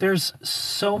 There's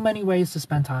so many ways to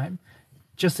spend time.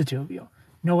 Just the two of you.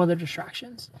 No other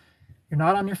distractions. You're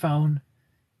not on your phone.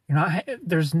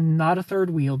 There's not a third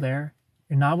wheel there.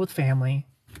 You're not with family.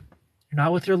 You're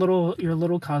not with your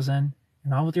little cousin.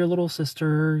 You're not with your little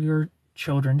sister, your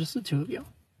children, just the two of you.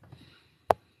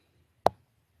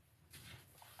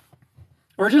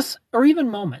 Or even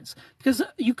moments. Because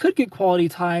you could get quality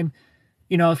time,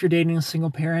 if you're dating a single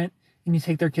parent and you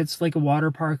take their kids to like a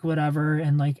water park or whatever,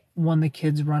 and like when the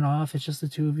kids run off, it's just the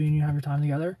two of you and you have your time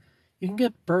together. You can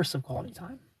get bursts of quality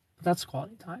time. But that's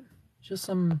quality time. Just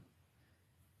some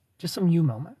you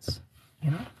moments,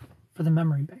 for the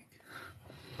memory bank.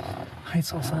 Hi,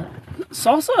 salsa.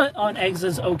 Salsa on eggs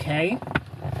is okay,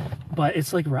 but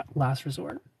it's like last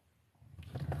resort.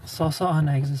 Salsa on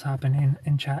eggs is happening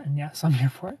in chat, and yes, I'm here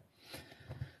for it.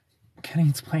 Kenny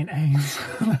eats plain eggs.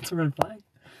 That's a red flag.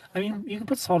 I mean, you can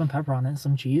put salt and pepper on it and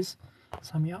some cheese.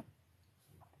 Sign me up.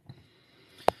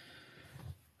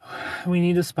 We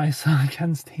need to spice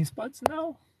Ken's taste buds.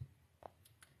 No.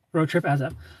 Road trip as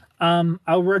if.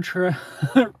 I'll road trip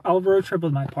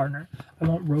with my partner. I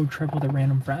won't road trip with a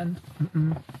random friend.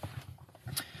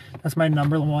 That's my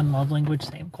 #1 love language.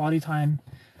 Same. Quality time.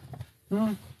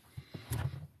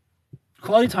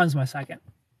 Quality time is my second.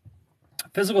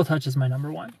 Physical touch is my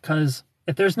 #1. Because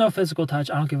if there's no physical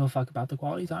touch, I don't give a fuck about the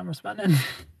quality time we're spending.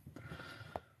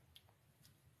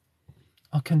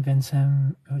 I'll convince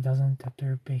him who doesn't dip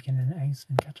their bacon in eggs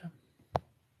and ketchup.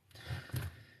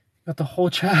 Got the whole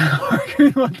chat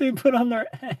arguing what they put on their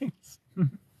eggs. You'll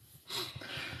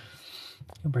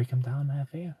break them down, I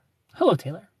feel. Hello,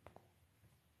 Taylor.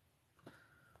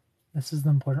 This is the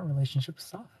important relationship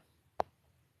stuff.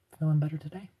 Feeling better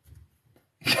today?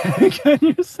 Again,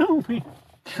 you're so weird.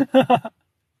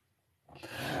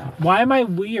 Why am I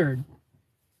weird?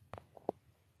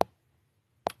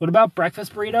 What about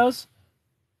breakfast burritos?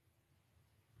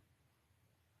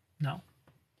 No.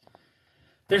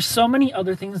 There's so many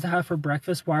other things to have for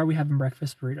breakfast. Why are we having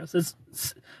breakfast burritos?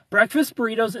 It's breakfast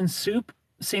burritos and soup,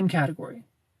 same category.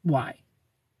 Why?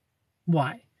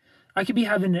 Why? I could be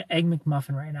having an Egg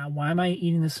McMuffin right now. Why am I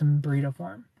eating this in burrito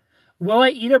form? Will I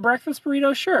eat a breakfast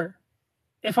burrito? Sure.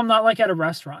 If I'm not like at a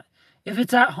restaurant. If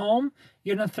it's at home,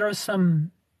 you're going to throw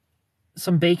some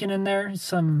bacon in there,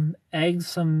 some eggs,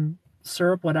 some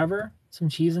syrup, whatever, some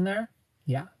cheese in there.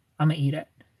 Yeah, I'm going to eat it.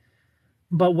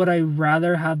 But would I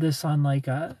rather have this on like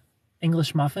a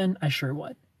English muffin? I sure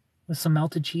would. With some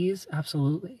melted cheese?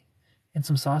 Absolutely. And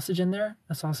some sausage in there?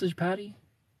 A sausage patty?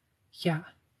 Yeah.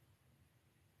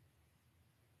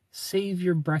 Save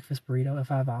your breakfast burrito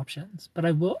if I have options. But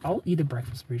I'll eat a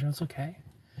breakfast burrito. It's okay.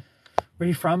 Where are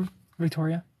you from,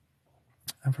 Victoria?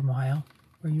 I'm from Ohio.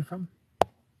 Where are you from?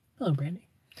 Hello, Brandy.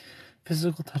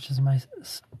 Physical touch is my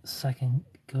second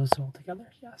goes all together.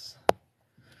 Yes.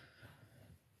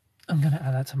 I'm going to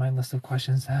add that to my list of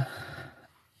questions that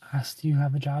ask, do you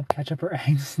have a job, ketchup or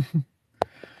eggs?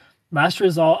 Last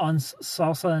result on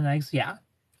salsa and eggs? Yeah.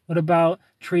 What about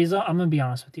chorizo? I'm going to be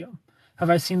honest with you. Have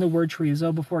I seen the word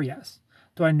chorizo before? Yes.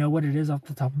 Do I know what it is off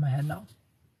the top of my head? No.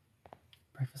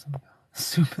 Breakfast on the go.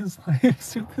 Soup is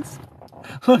life.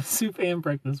 Love soup and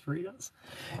breakfast burritos.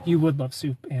 You would love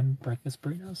soup and breakfast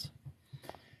burritos.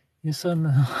 You so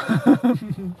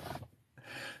know.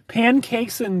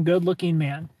 Pancakes and good looking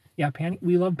man. Yeah,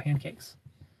 we love pancakes.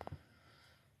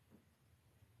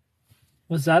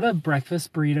 Was that a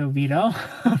breakfast burrito veto?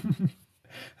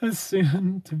 A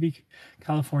soon to be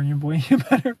California boy, you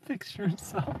better fix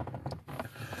yourself.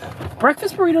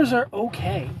 Breakfast burritos are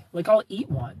okay. Like, I'll eat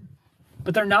one.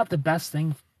 But they're not the best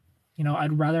thing. You know,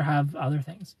 I'd rather have other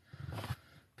things.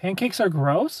 Pancakes are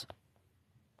gross.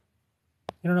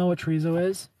 You don't know what chorizo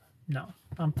is? No,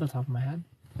 off the top of my head.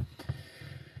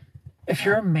 If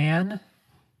you're a man,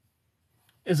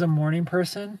 is a morning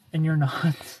person, and you're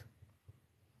not,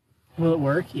 will it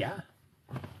work? Yeah.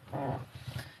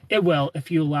 It will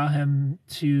if you allow him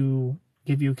to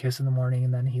give you a kiss in the morning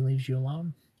and then he leaves you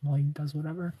alone while he does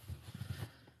whatever.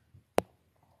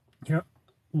 You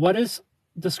know,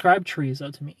 describe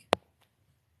chorizo to me.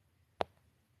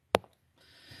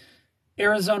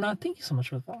 Arizona, thank you so much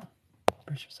for the follow.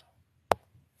 Brace yourself.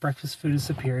 Breakfast food is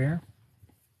superior.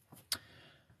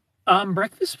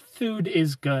 Breakfast food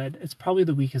is good. It's probably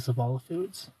the weakest of all the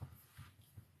foods.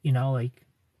 You know, like,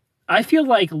 I feel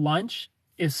like lunch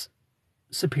is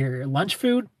superior. Lunch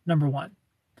food, number one.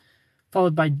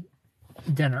 Followed by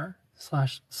dinner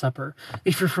 / supper,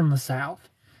 if you're from the South.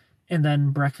 And then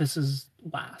breakfast is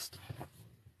last.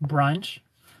 Brunch.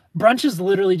 Brunch is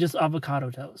literally just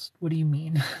avocado toast. What do you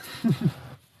mean?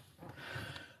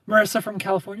 Marissa from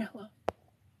California, hello.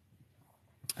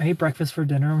 I eat breakfast for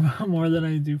dinner more than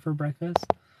I do for breakfast.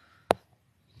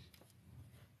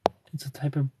 It's a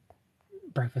type of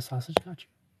breakfast sausage, got you.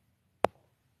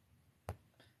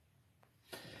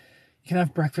 You can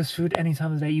have breakfast food any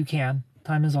time of the day. You can.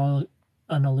 Time is all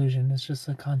an illusion. It's just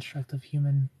a construct of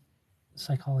human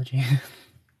psychology.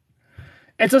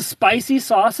 It's a spicy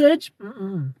sausage?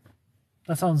 Mm-mm.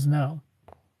 That sounds no.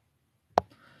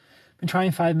 Been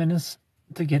trying 5 minutes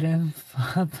to get in.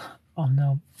 Oh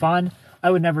no. Fun. I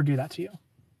would never do that to you.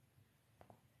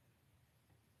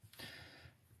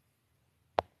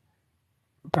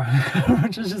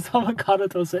 Brunch is just avocado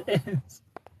toast. It is.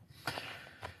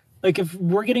 Like, if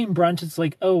we're getting brunch, it's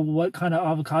like, oh, what kind of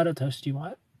avocado toast do you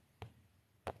want?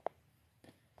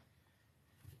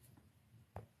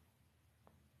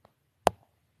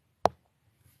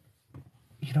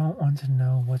 You don't want to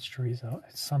know what's chorizo.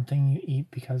 It's something you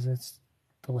eat because it's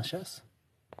delicious.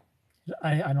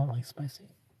 I don't like spicy.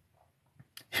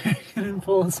 You're getting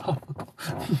philosophical.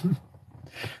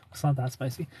 It's not that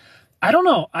spicy. I don't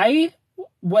know.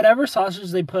 Whatever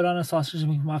sausage they put on a sausage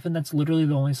McMuffin, that's literally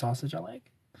the only sausage I like.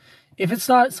 If it's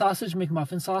not sausage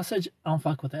McMuffin sausage, I don't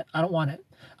fuck with it. I don't want it.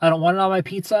 I don't want it on my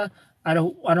pizza. I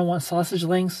don't want sausage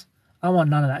links. I don't want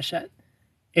none of that shit.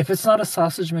 If it's not a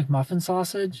sausage McMuffin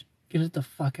sausage, get it the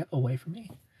fuck away from me.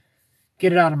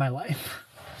 Get it out of my life.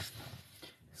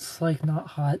 It's like not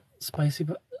hot, spicy,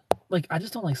 but like, I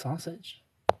just don't like sausage.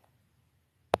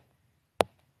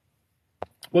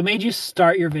 What made you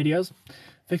start your videos?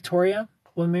 Victoria,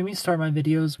 what made me start my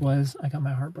videos was I got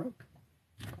my heart broke.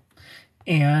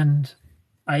 And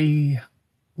I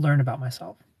learned about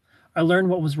myself. I learned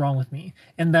what was wrong with me.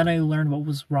 And then I learned what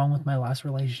was wrong with my last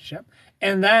relationship.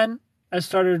 And then I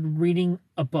started reading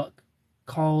a book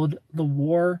called The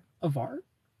War of Art,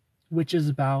 which is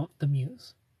about the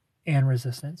muse and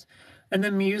resistance. And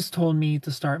the muse told me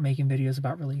to start making videos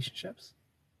about relationships.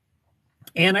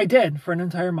 And I did for an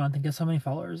entire month. And guess how many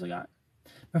followers I got?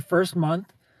 My first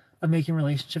month of making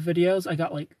relationship videos, I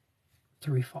got like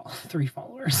three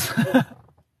followers.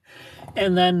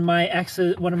 And then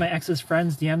one of my ex's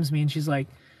friends DMs me and she's like,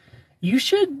 you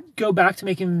should go back to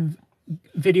making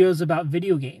videos about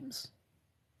video games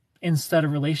instead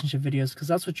of relationship videos, because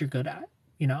that's what you're good at,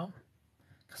 you know?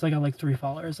 Because I got like 3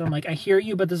 followers. I'm like, I hear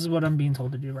you, but this is what I'm being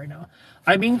told to do right now.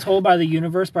 I'm being told by the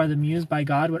universe, by the muse, by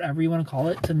God, whatever you want to call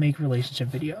it, to make relationship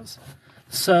videos.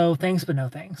 So thanks, but no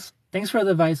thanks. Thanks for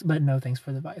the advice, but no thanks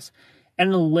for the advice.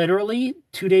 And literally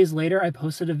 2 days later, I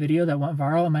posted a video that went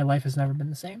viral and my life has never been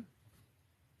the same.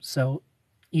 So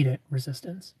eat it,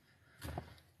 resistance.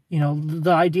 You know,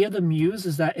 the idea of the muse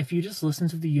is that if you just listen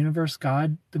to the universe,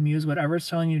 God, the muse, whatever it's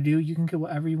telling you to do, you can get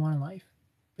whatever you want in life.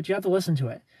 But you have to listen to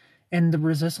it. And the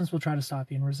resistance will try to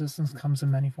stop you. And resistance comes in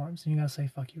many forms. And you got to say,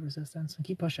 fuck you, resistance. And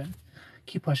keep pushing.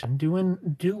 Keep pushing.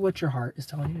 Do what your heart is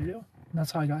telling you to do. And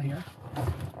that's how I got here.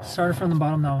 Started from the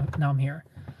bottom, now I'm here.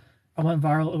 I went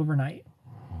viral overnight.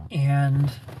 And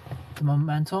the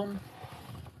momentum,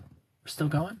 we're still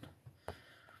going.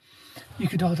 You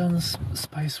could dial down the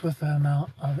spice with the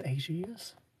amount of eggs you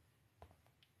use.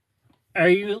 Are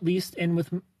you at least in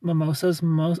with mimosas?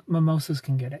 Mimosas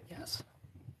can get it, yes.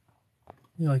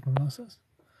 You like mimosas?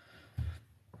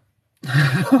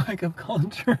 Like a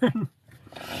culture.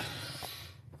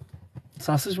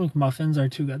 Sausage McMuffins are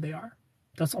too good, they are.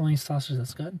 That's the only sausage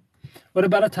that's good. What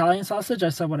about Italian sausage? I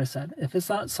said what I said. If it's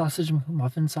not sausage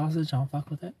McMuffin sausage, I don't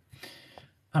fuck with it.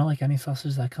 I don't like any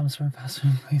sausage that comes from fast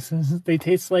food places. They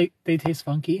taste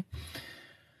funky.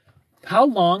 How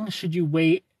long should you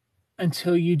wait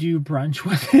until you do brunch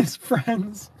with his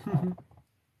friends?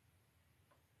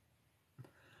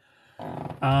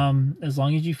 As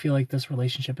long as you feel like this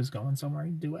relationship is going somewhere,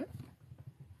 you do it.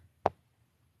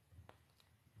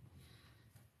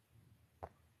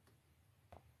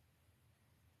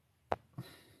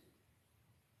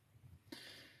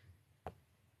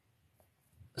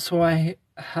 So I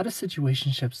had a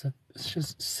situationship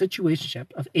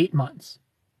of 8 months.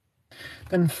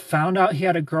 Then found out he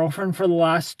had a girlfriend for the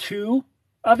last 2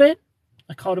 of it.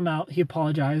 I called him out. He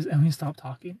apologized and we stopped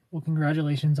talking. Well,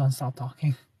 congratulations on stop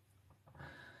talking.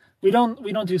 We don't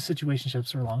do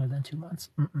situationships for longer than 2 months.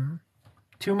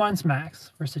 2 months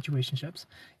max for situationships.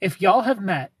 If y'all have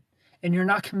met and you're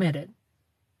not committed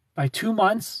by 2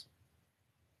 months,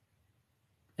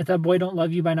 if that boy don't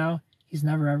love you by now, he's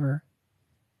never ever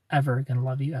gonna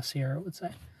love you, as Sierra would say.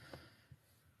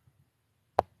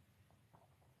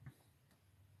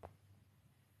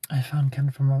 I found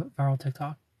Ken from a viral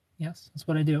TikTok. Yes, that's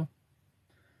what I do.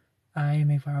 I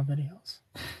make viral videos.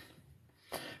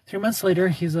 3 months later,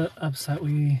 he's upset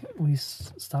we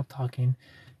stopped talking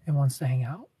and wants to hang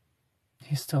out.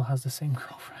 He still has the same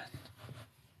girlfriend.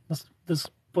 This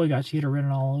boy got cheater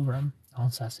written all over him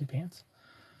on sassy pants.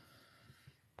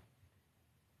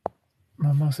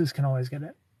 Mimosas can always get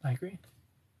it. I agree.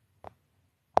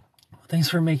 Thanks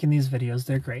for making these videos.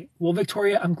 They're great. Well,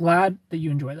 Victoria, I'm glad that you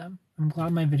enjoy them. I'm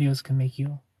glad my videos can make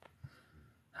you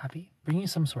happy, bring you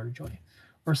some sort of joy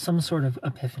or some sort of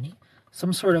epiphany,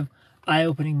 some sort of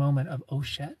eye-opening moment of, oh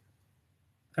shit,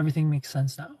 everything makes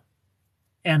sense now.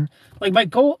 And like my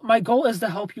goal is to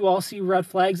help you all see red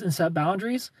flags and set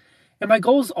boundaries. And my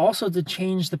goal is also to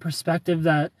change the perspective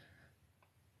that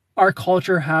our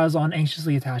culture has on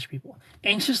anxiously attached people.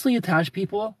 Anxiously attached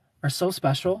people are so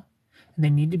special and they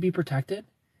need to be protected,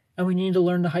 and we need to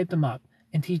learn to hype them up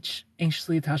and teach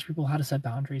anxiously attached people how to set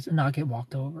boundaries and not get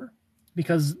walked over,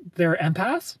 because they're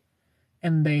empaths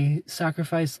and they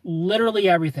sacrifice literally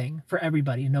everything for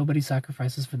everybody and nobody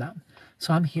sacrifices for them.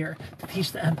 So I'm here to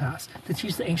teach the empaths, to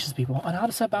teach the anxious people on how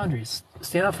to set boundaries,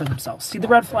 stand up for themselves, see the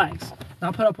red flags,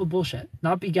 not put up with bullshit,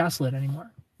 not be gaslit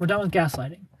anymore. We're done with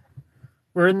gaslighting.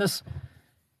 We're in this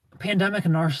pandemic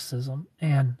of narcissism,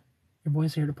 and your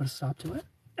boy's here to put a stop to it.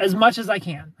 As much as I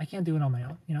can. I can't do it on my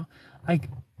own, you know.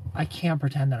 I can't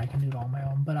pretend that I can do it on my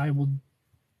own, but I will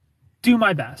do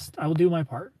my best. I will do my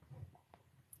part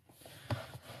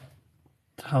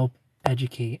to help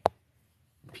educate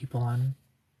people on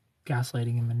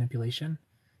gaslighting and manipulation,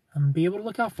 and be able to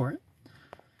look out for it.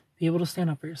 Be able to stand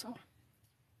up for yourself.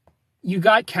 You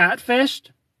got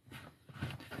catfished?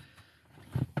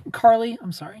 Carly,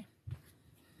 I'm sorry.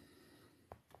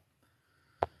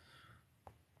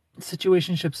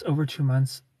 Situationships over 2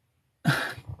 months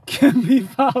can be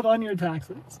filed on your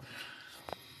taxes.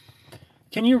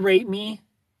 Can you rate me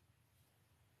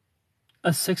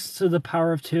a 6 to the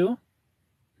power of 2?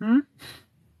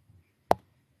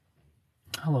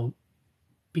 Hello,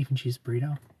 beef and cheese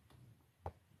burrito.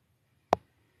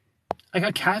 I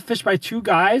got catfished by 2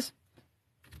 guys.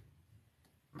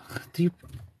 Do you...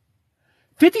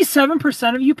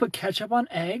 57% of you put ketchup on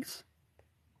eggs?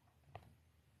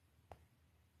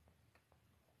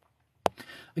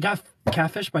 I got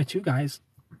catfished by 2 guys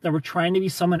that were trying to be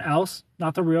someone else,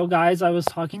 not the real guys I was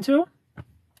talking to.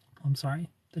 I'm sorry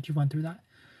that you went through that.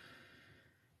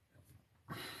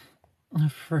 I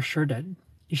for sure did.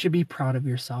 You should be proud of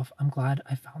yourself. I'm glad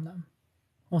I found them.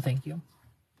 Well, thank you.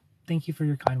 Thank you for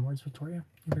your kind words, Victoria.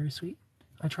 You're very sweet.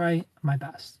 I try my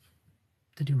best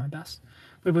to do my best.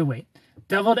 Wait.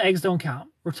 Deviled eggs don't count.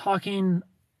 We're talking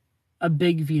a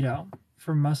big veto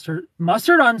for mustard.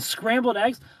 Mustard on scrambled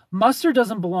eggs? Mustard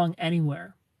doesn't belong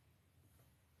anywhere.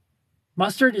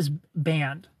 Mustard is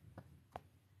banned.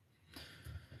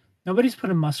 Nobody's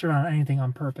putting mustard on anything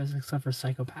on purpose except for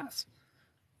psychopaths.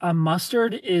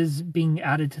 Mustard is being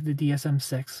added to the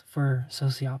DSM-6 for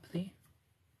sociopathy.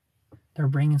 They're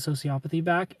bringing sociopathy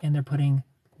back, and they're putting,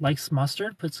 likes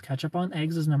mustard, puts ketchup on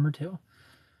eggs as number 2.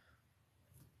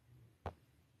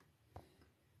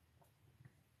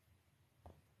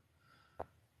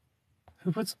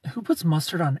 Who puts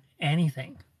mustard on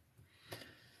anything?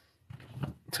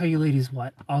 Tell you ladies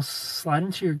what, I'll slide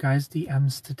into your guys'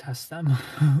 DMs to test them.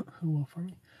 Who will for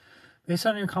me? Based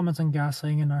on your comments on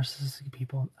gaslighting and narcissistic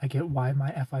people, I get why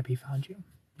my FIP found you.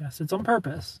 Yes, it's on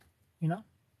purpose, you know?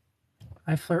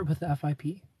 I flirt with the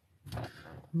FIP.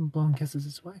 I'm blowing kisses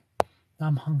this way. Now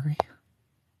I'm hungry.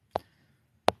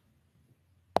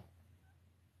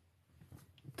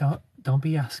 Don't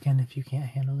be asking if you can't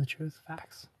handle the truth.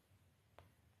 Facts.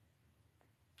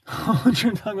 Hold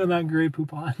your tongue on that gray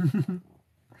poupon.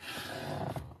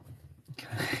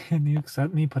 Can you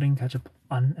accept me putting ketchup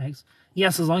on eggs?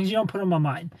 Yes, as long as you don't put them on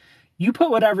mine. You put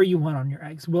whatever you want on your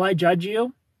eggs. Will I judge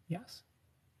you? Yes.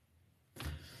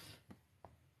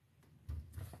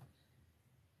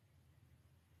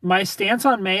 My stance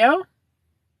on mayo?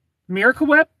 Miracle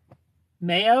Whip?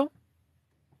 Mayo?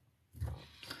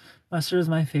 Mustard is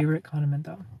my favorite condiment,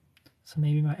 though. So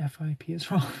maybe my FIP is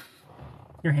wrong.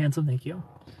 You're handsome, thank you.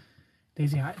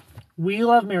 Daisy, hi. We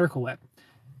love Miracle Whip.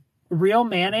 Real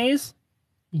mayonnaise?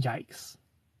 Yikes.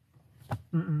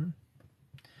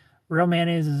 Real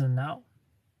mayonnaise is a no.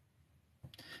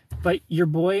 But your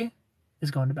boy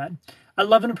is going to bed. I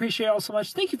love and appreciate you all so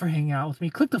much. Thank you for hanging out with me.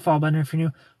 Click the follow button if you're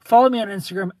new. Follow me on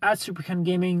Instagram at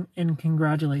SuperKenGaming, and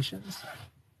congratulations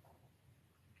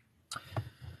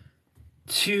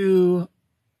to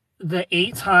the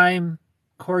 8-time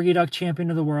Corgi Duck champion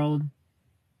of the world,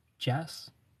 Jess.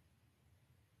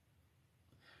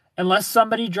 Unless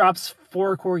somebody drops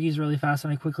 4 corgis really fast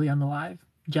and I quickly end the live,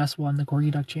 Jess won the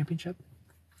Corgi Duck Championship.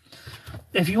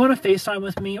 If you want to FaceTime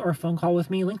with me or a phone call with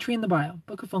me, link tree in the bio.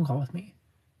 Book a phone call with me.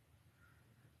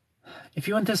 If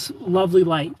you want this lovely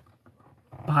light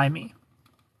behind me.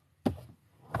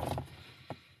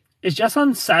 Is Jess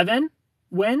on 7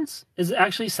 wins? Is it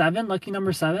actually 7? Lucky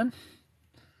number 7?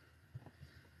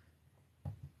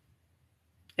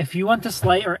 If you want this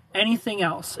light or anything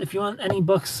else, if you want any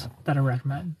books that I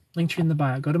recommend, link tree in the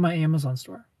bio. Go to my Amazon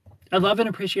store. I love and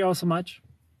appreciate you all so much.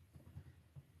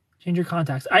 Change your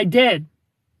contacts. I did.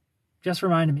 Just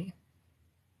reminded me.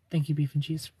 Thank you, Beef and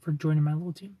Cheese, for joining my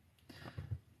little team.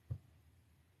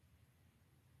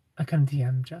 I couldn't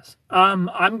DM Jess.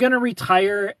 I'm gonna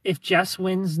retire if Jess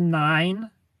wins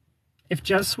 9. If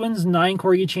Jess wins 9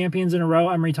 Corgi champions in a row,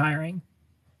 I'm retiring.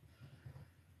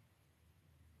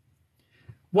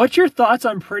 What's your thoughts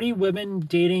on pretty women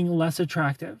dating less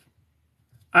attractive?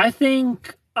 I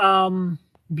think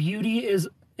beauty is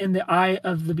in the eye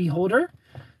of the beholder.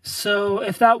 So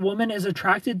if that woman is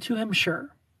attracted to him,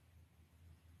 sure.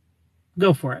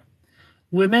 Go for it.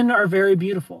 Women are very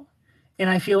beautiful. And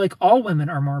I feel like all women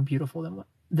are more beautiful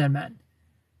than men.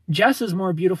 Jess is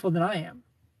more beautiful than I am.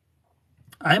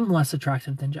 I'm less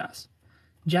attractive than Jess.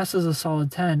 Jess is a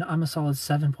solid 10. I'm a solid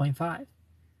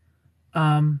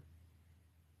 7.5.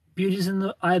 Beauty's in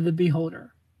the eye of the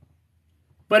beholder.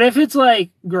 But if it's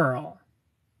like girl,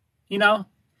 you know,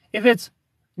 if it's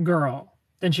girl,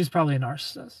 then she's probably a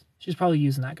narcissist. She's probably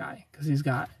using that guy because he's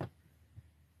got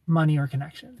money or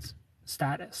connections,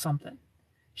 status, something.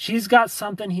 She's got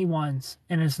something he wants,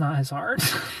 and it's not his heart.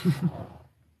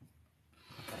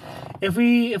 If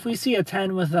we see a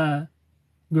 10 with a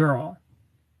girl,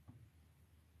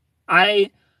 I'm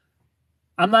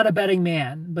I'm not a betting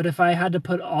man, but if I had to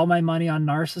put all my money on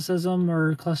narcissism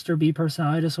or cluster B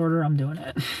personality disorder, I'm doing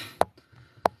it.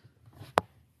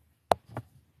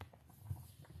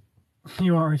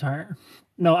 You won't retire.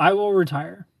 No, I will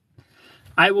retire.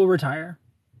 I will retire.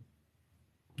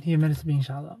 He admitted to being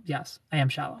shallow. Yes, I am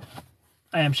shallow.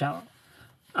 I am shallow.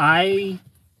 I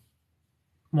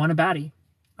want a baddie.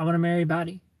 I want to marry a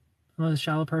baddie. I want a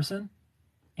shallow person.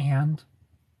 And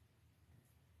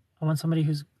I want somebody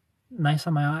who's nice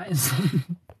on my eyes.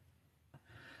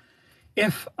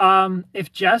 If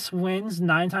Jess wins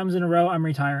 9 times in a row, I'm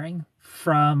retiring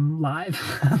from live.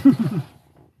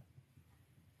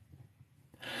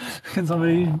 Can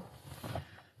somebody...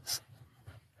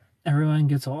 Everyone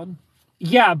gets old.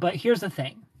 Yeah, but here's the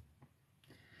thing.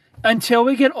 Until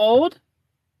we get old,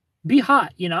 be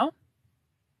hot, you know?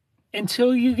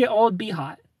 Until you get old, be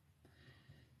hot.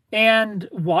 And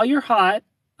while you're hot,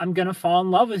 I'm going to fall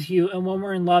in love with you. And when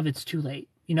we're in love, it's too late.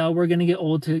 You know, we're going to get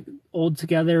old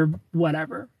together,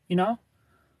 whatever, you know?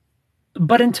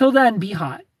 But until then, be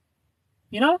hot.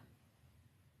 You know?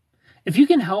 If you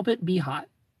can help it, be hot.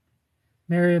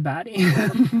 Marry a baddie.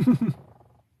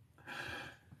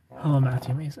 Hello,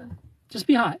 Matthew Mason. Just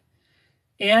be hot.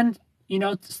 And, you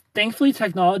know, thankfully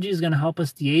technology is going to help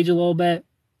us de-age a little bit.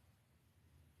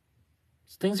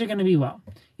 Things are going to be well.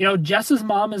 You know, Jess's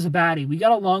mom is a baddie. We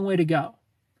got a long way to go.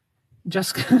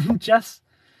 Jess's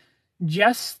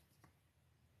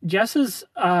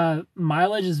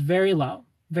mileage is very low.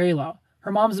 Very low.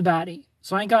 Her mom's a baddie.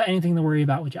 So I ain't got anything to worry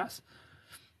about with Jess.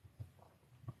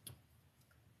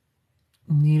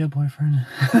 Need a boyfriend.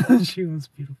 She was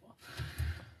beautiful.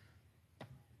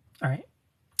 All right.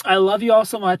 I love you all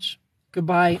so much.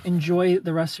 Goodbye. Enjoy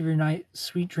the rest of your night.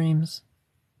 Sweet dreams.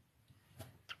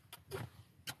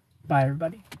 Bye,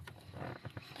 everybody.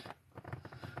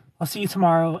 I'll see you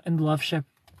tomorrow in the Loveship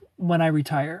when I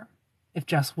retire, if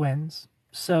Jess wins.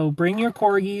 So bring your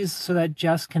corgis so that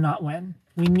Jess cannot win.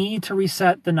 We need to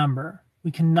reset the number.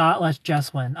 We cannot let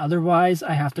Jess win. Otherwise,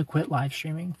 I have to quit live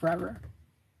streaming forever.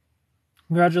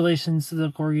 Congratulations to the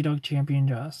Corgi Dog Champion,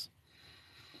 Jess.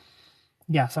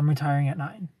 Yes, I'm retiring at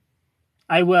 9.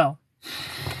 I will.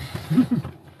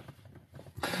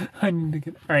 I need to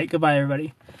get... All right, goodbye,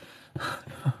 everybody.